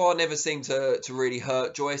 But Dubois never seemed to really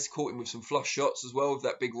hurt Joyce. Caught him with some flush shots as well with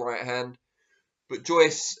that big right hand. But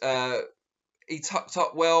Joyce, he tucked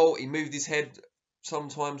up well. He moved his head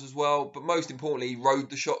sometimes as well. But most importantly, he rode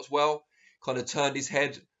the shots well. Kind of turned his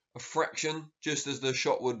head a fraction just as the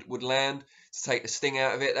shot would land to take the sting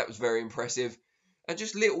out of it. That was very impressive. And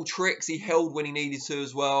just little tricks he held when he needed to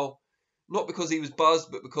as well. Not because he was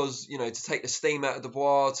buzzed, but because, you know, to take the steam out of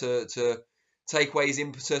Dubois, to take away his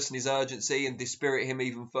impetus and his urgency and dispirit him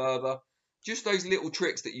even further. Just those little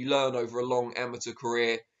tricks that you learn over a long amateur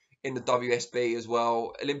career in the WSB as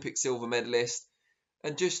well. Olympic silver medalist.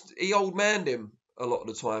 And just, he old-manned him a lot of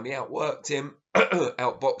the time. He outworked him,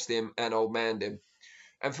 outboxed him, and old-manned him.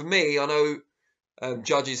 And for me, I know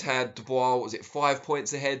judges had Dubois, was it 5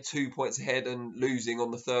 points ahead, 2 points ahead, and losing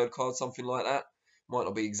on the third card, something like that. Might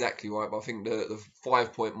not be exactly right, but I think the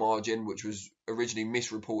 5 point margin, which was originally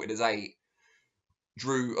misreported as 8,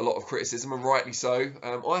 drew a lot of criticism, and rightly so.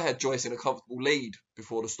 I had Joyce in a comfortable lead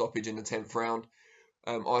before the stoppage in the 10th round.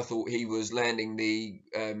 I thought he was landing the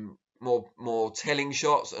more telling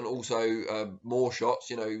shots and also more shots.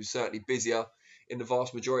 You know, he was certainly busier in the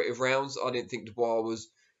vast majority of rounds. I didn't think Dubois was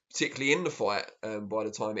particularly in the fight by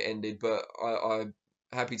the time it ended, but I'm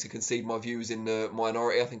happy to concede my views in the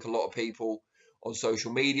minority. I think a lot of people on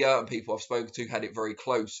social media and people I've spoken to had it very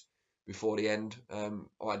close before the end.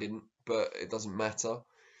 I didn't, but it doesn't matter.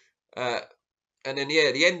 And then,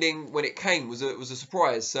 yeah, the ending, when it came, was a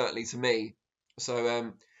surprise, certainly to me.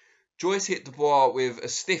 So Joyce hit Dubois with a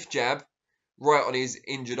stiff jab, right on his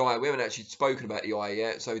injured eye. We haven't actually spoken about the eye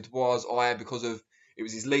yet. So Dubois' eye, because of, it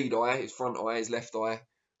was his lead eye, his front eye, his left eye,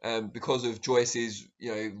 because of Joyce's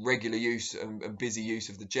regular use and busy use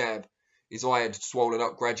of the jab, his eye had swollen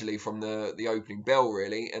up gradually from the opening bell,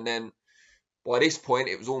 really. And then by this point,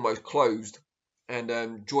 it was almost closed.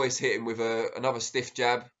 And Joyce hit him with another stiff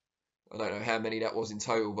jab. I don't know how many that was in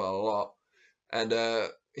total, but a lot. And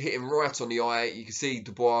hit him right on the eye. You can see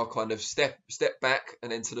Dubois kind of step back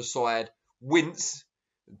and then to the side, wince,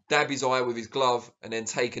 dab his eye with his glove, and then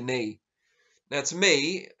take a knee. Now, to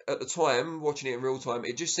me, at the time, watching it in real time,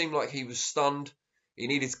 it just seemed like he was stunned. He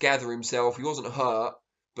needed to gather himself. He wasn't hurt,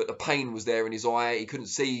 but the pain was there in his eye. He couldn't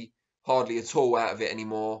see hardly at all out of it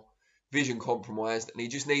anymore. Vision compromised, and he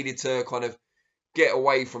just needed to kind of get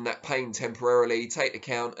away from that pain temporarily, take the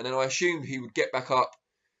count, and then I assumed he would get back up,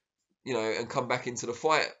 and come back into the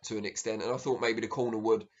fight to an extent. And I thought maybe the corner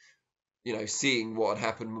would, seeing what had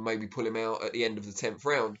happened, would maybe pull him out at the end of the 10th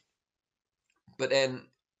round. But then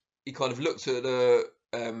he kind of looked at the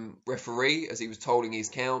referee as he was tolling his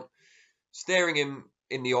count, staring him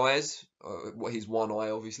in the eyes, his one eye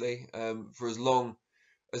obviously, for as long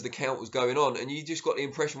as the count was going on. And you just got the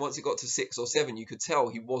impression once it got to 6 or 7, you could tell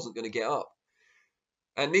he wasn't going to get up.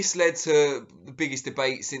 And this led to the biggest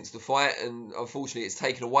debate since the fight, and unfortunately it's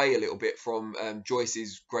taken away a little bit from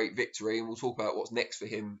Joyce's great victory, and we'll talk about what's next for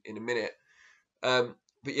him in a minute. But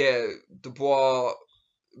yeah, Dubois,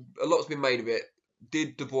 a lot's been made of it.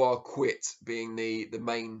 Did Dubois quit being the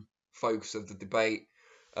main focus of the debate?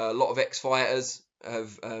 A lot of ex-fighters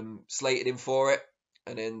have slated him for it,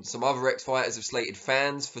 and then some other ex-fighters have slated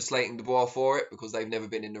fans for slating Dubois for it because they've never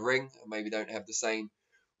been in the ring and maybe don't have the same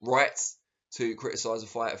rights to criticise a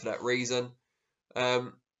fighter for that reason.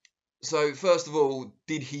 So first of all,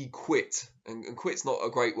 did he quit? And quit's not a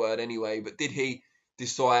great word anyway, but did he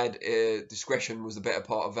decide discretion was the better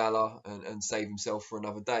part of valour and save himself for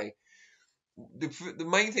another day? The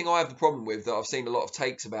main thing I have the problem with, that I've seen a lot of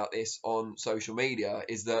takes about this on social media,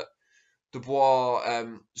 is that Dubois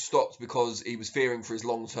stopped because he was fearing for his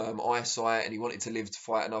long-term eyesight and he wanted to live to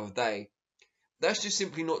fight another day. That's just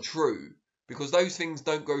simply not true, because those things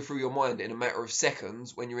don't go through your mind in a matter of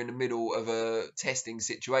seconds when you're in the middle of a testing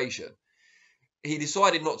situation. He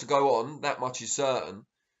decided not to go on, that much is certain,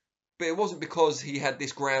 but it wasn't because he had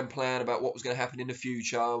this grand plan about what was going to happen in the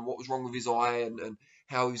future and what was wrong with his eye and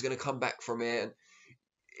how he was going to come back from it. And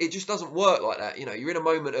it just doesn't work like that. You're in a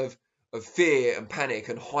moment of fear and panic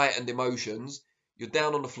and heightened emotions. You're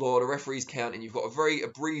down on the floor, the referee's counting, you've got a very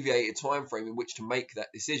abbreviated time frame in which to make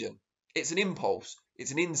that decision. It's an impulse,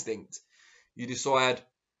 it's an instinct. You decide,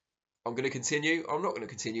 I'm going to continue, I'm not going to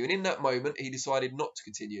continue. And in that moment, he decided not to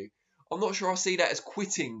continue. I'm not sure I see that as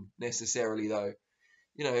quitting necessarily, though.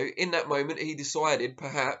 In that moment, he decided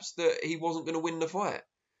perhaps that he wasn't going to win the fight.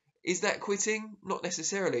 Is that quitting? Not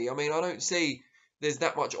necessarily. I mean, I don't see there's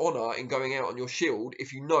that much honour in going out on your shield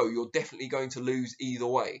if you know you're definitely going to lose either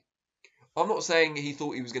way. I'm not saying he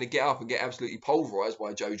thought he was going to get up and get absolutely pulverised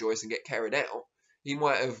by Joe Joyce and get carried out. He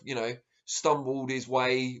might have, stumbled his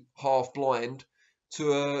way half blind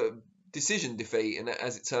to a decision defeat, and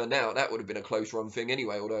as it turned out, that would have been a close run thing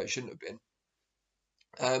anyway, although it shouldn't have been.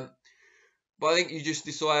 But I think you just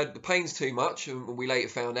decide the pain's too much, and we later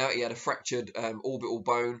found out he had a fractured orbital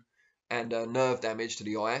bone and nerve damage to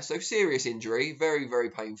the eye, so serious injury, very,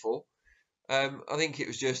 very painful. I think it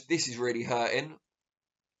was just, this is really hurting.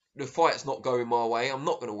 The fight's not going my way. I'm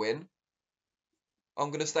not going to win. I'm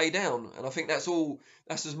going to stay down. And I think that's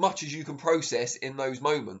as much as you can process in those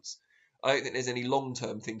moments. I don't think there's any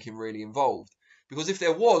long-term thinking really involved. Because if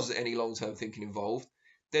there was any long-term thinking involved,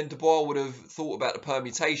 then Dubois would have thought about the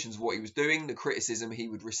permutations of what he was doing, the criticism he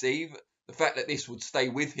would receive, the fact that this would stay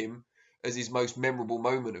with him as his most memorable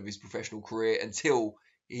moment of his professional career until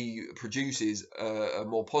he produces a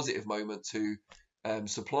more positive moment to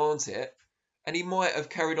supplant it. And he might have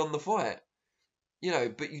carried on the fight.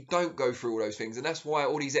 But you don't go through all those things. And that's why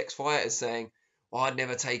all these ex-fighters saying, well, I'd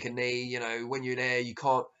never take a knee, when you're there, you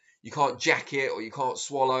can't jack it or you can't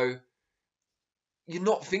swallow. You're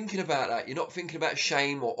not thinking about that. You're not thinking about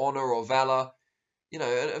shame or honour or valour.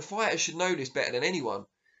 And fighters should know this better than anyone.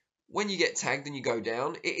 When you get tagged and you go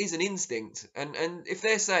down, it is an instinct. And if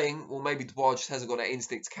they're saying, well, maybe Dubois just hasn't got that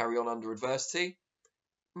instinct to carry on under adversity,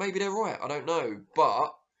 maybe they're right. I don't know.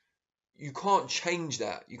 But you can't change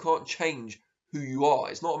that. You can't change who you are.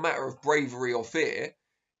 It's not a matter of bravery or fear.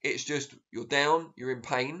 It's just you're down, you're in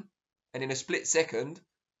pain, and in a split second,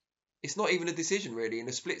 it's not even a decision really. In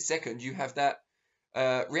a split second, you have that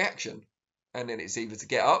reaction, and then it's either to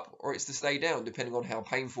get up or it's to stay down, depending on how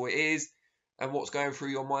painful it is and what's going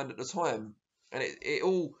through your mind at the time. And it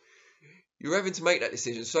all, you're having to make that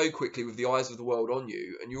decision so quickly with the eyes of the world on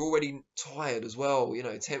you, and you're already tired as well. You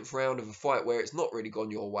know, 10th round of a fight where it's not really gone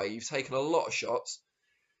your way. You've taken a lot of shots.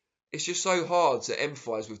 It's just so hard to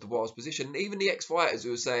empathise with Dubois' position. And even the ex-fighters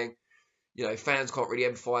who are saying, you know, fans can't really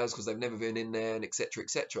empathise because they've never been in there, and etc.,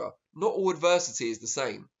 etc. Not all adversity is the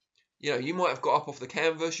same. You know, you might have got up off the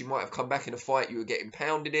canvas, you might have come back in a fight you were getting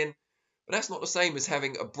pounded in, but that's not the same as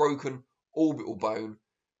having a broken orbital bone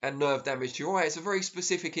and nerve damage to your eye. It's a very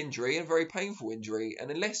specific injury and a very painful injury, and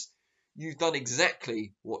unless you've done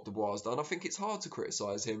exactly what Dubois has done, I think it's hard to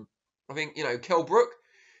criticise him. I think, you know, Kell Brook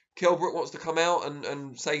wants to come out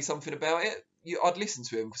and say something about it. I'd listen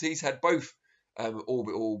to him because he's had both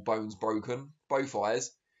orbital bones broken, both eyes,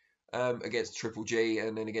 against Triple G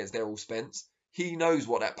and then against Errol Spence. He knows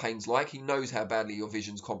what that pain's like. He knows how badly your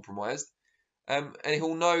vision's compromised. And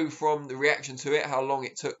he'll know from the reaction to it how long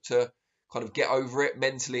it took to kind of get over it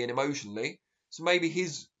mentally and emotionally. So maybe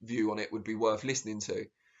his view on it would be worth listening to.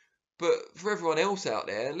 But for everyone else out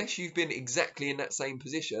there, unless you've been exactly in that same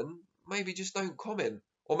position, maybe just don't comment.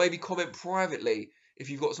 Or maybe comment privately if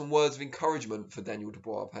you've got some words of encouragement for Daniel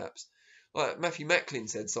Dubois, perhaps. Like Matthew Macklin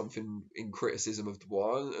said something in criticism of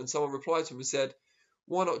Dubois, and someone replied to him and said,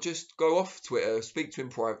 why not just go off Twitter, speak to him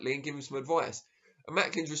privately and give him some advice? And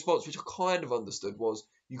Macklin's response, which I kind of understood, was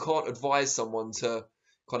you can't advise someone to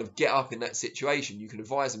kind of get up in that situation. You can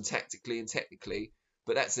advise them tactically and technically,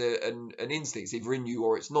 but that's an instinct. It's either in you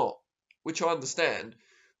or it's not, which I understand.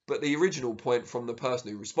 But the original point from the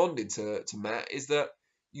person who responded to Matt is that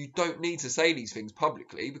you don't need to say these things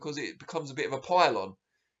publicly because it becomes a bit of a pile-on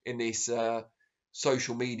in this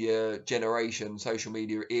social media generation, social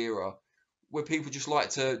media era, where people just like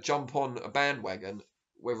to jump on a bandwagon,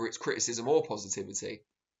 whether it's criticism or positivity.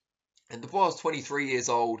 And Dubois is 23 years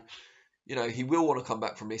old. You know, he will want to come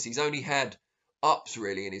back from this. He's only had ups,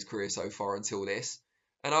 really, in his career so far until this.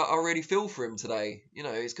 And I really feel for him today. You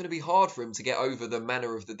know, it's going to be hard for him to get over the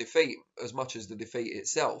manner of the defeat as much as the defeat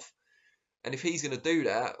itself. And if he's going to do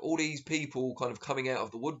that, all these people kind of coming out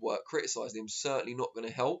of the woodwork criticising him certainly not going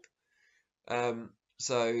to help.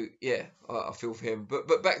 So, yeah, I feel for him.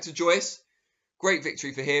 But back to Joyce. Great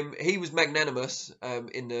victory for him. He was magnanimous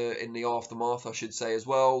in the aftermath, I should say, as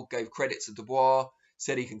well. Gave credit to Dubois.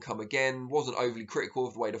 Said he can come again. Wasn't overly critical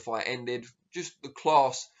of the way the fight ended. Just the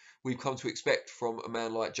class we've come to expect from a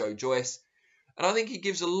man like Joe Joyce. And I think he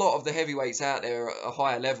gives a lot of the heavyweights out there at a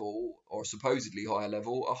higher level, or supposedly higher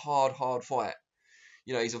level, a hard fight.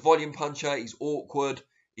 You know, he's a volume puncher. He's awkward.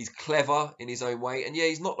 He's clever in his own way. And yeah,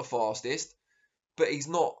 he's not the fastest, but he's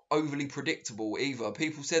not overly predictable either.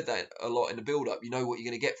 People said that a lot in the build-up. You know what you're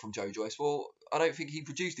going to get from Joe Joyce. Well, I don't think he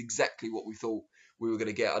produced exactly what we thought we were going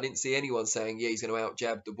to get. I didn't see anyone saying, yeah, he's going to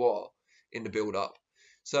out-jab Dubois in the build-up.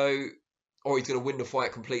 So, or he's going to win the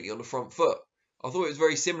fight completely on the front foot. I thought it was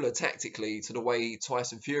very similar tactically to the way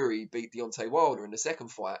Tyson Fury beat Deontay Wilder in the second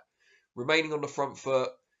fight. Remaining on the front foot,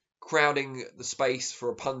 crowding the space for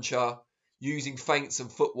a puncher, using feints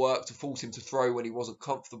and footwork to force him to throw when he wasn't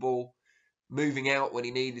comfortable, moving out when he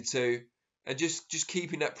needed to, and just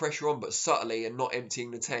keeping that pressure on, but subtly and not emptying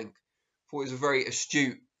the tank. I thought it was a very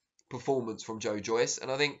astute performance from Joe Joyce,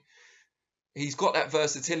 and I think he's got that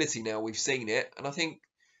versatility now. We've seen it, and I think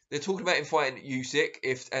they're talking about him fighting Usyk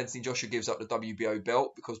if Anthony Joshua gives up the WBO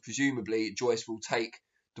belt, because presumably Joyce will take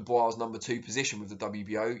Dubois' number 2 position with the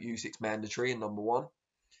WBO. Usyk's mandatory and number 1.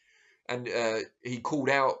 And he called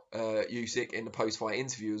out Usyk in the post-fight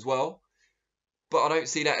interview as well. But I don't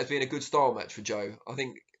see that as being a good style match for Joe. I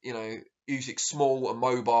think, you know, Usyk's small and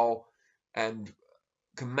mobile and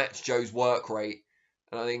can match Joe's work rate.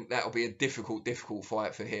 And I think that'll be a difficult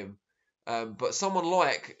fight for him. But someone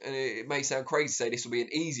like, and it may sound crazy to say this will be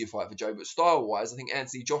an easier fight for Joe, but style-wise, I think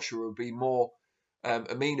Anthony Joshua would be more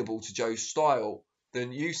amenable to Joe's style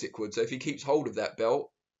than Usyk would. So if he keeps hold of that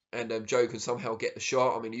belt and Joe can somehow get the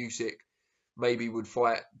shot, I mean, Usyk maybe would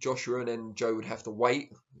fight Joshua and then Joe would have to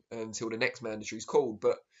wait until the next mandatory is called.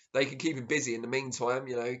 But they can keep him busy in the meantime.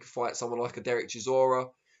 You know, he could fight someone like a Derek Chisora,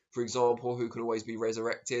 for example, who can always be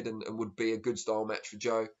resurrected and would be a good style match for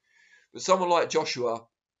Joe. But someone like Joshua,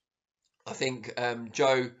 I think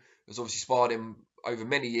Joe has obviously sparred him over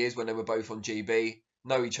many years when they were both on GB,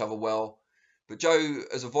 know each other well. But Joe,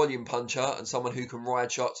 as a volume puncher and someone who can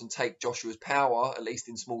ride shots and take Joshua's power, at least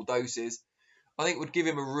in small doses, I think would give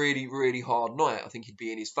him a really, really hard night. I think he'd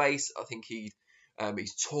be in his face. I think he's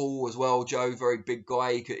tall as well, Joe, very big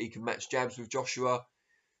guy. He can match jabs with Joshua.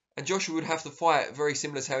 And Joshua would have to fight very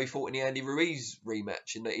similar to how he fought in the Andy Ruiz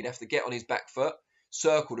rematch, in that he'd have to get on his back foot,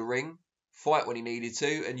 circle the ring, fight when he needed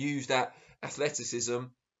to, and use that athleticism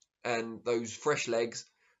and those fresh legs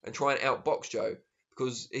and try and outbox Joe,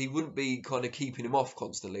 because he wouldn't be kind of keeping him off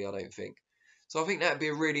constantly, I don't think. So I think that'd be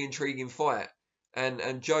a really intriguing fight.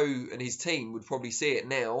 And Joe and his team would probably see it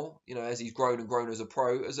now, you know, as he's grown and grown as a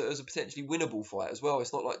pro, as a potentially winnable fight as well.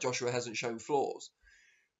 It's not like Joshua hasn't shown flaws.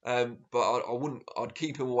 But I'd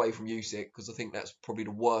keep him away from Usyk, because I think that's probably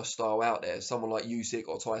the worst style out there. Someone like Usyk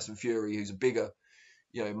or Tyson Fury, who's a bigger,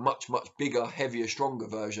 you know, much bigger, heavier, stronger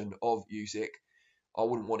version of Usyk. I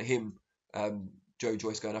wouldn't want him, Joe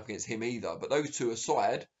Joyce, going up against him either. But those two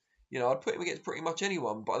aside, you know, I'd put him against pretty much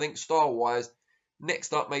anyone. But I think style-wise,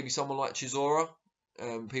 next up maybe someone like Chisora.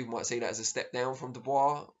 People might see that as a step down from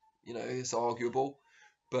Dubois. You know, it's arguable.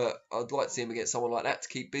 But I'd like to see him against someone like that to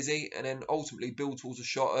keep busy, and then ultimately build towards a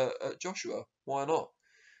shot at Joshua. Why not?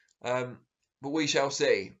 But we shall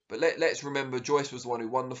see. But let's remember, Joyce was the one who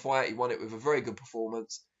won the fight. He won it with a very good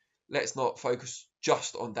performance. Let's not focus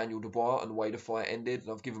just on Daniel Dubois and the way the fight ended.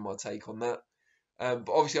 And I've given my take on that. But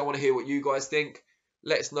obviously, I want to hear what you guys think.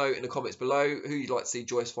 Let us know in the comments below who you'd like to see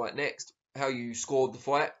Joyce fight next, how you scored the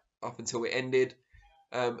fight up until it ended,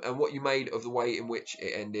 and what you made of the way in which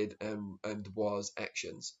it ended and Dubois'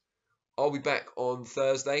 actions. I'll be back on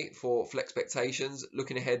Thursday for FLEXpectations,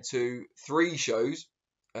 looking ahead to 3 shows.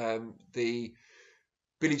 The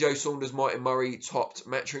Billy Joe Saunders Martin Murray topped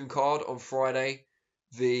Matchroom card on Friday.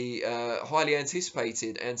 The highly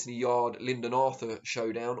anticipated Anthony Yarde Lyndon Arthur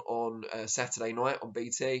showdown on Saturday night on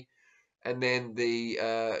BT. And then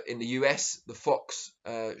the in the US, the Fox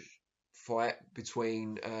fight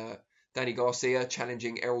between Danny Garcia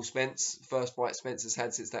challenging Errol Spence. First fight Spence has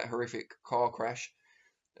had since that horrific car crash.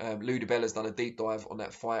 Lou DiBella's done a deep dive on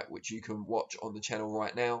that fight, which you can watch on the channel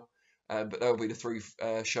right now. But that'll be the 3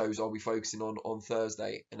 shows I'll be focusing on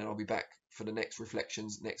Thursday. And then I'll be back for the next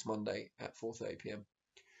Reflections next Monday at 4:30 PM.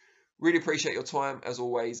 Really appreciate your time, as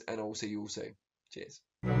always, and I will see you all soon. Cheers.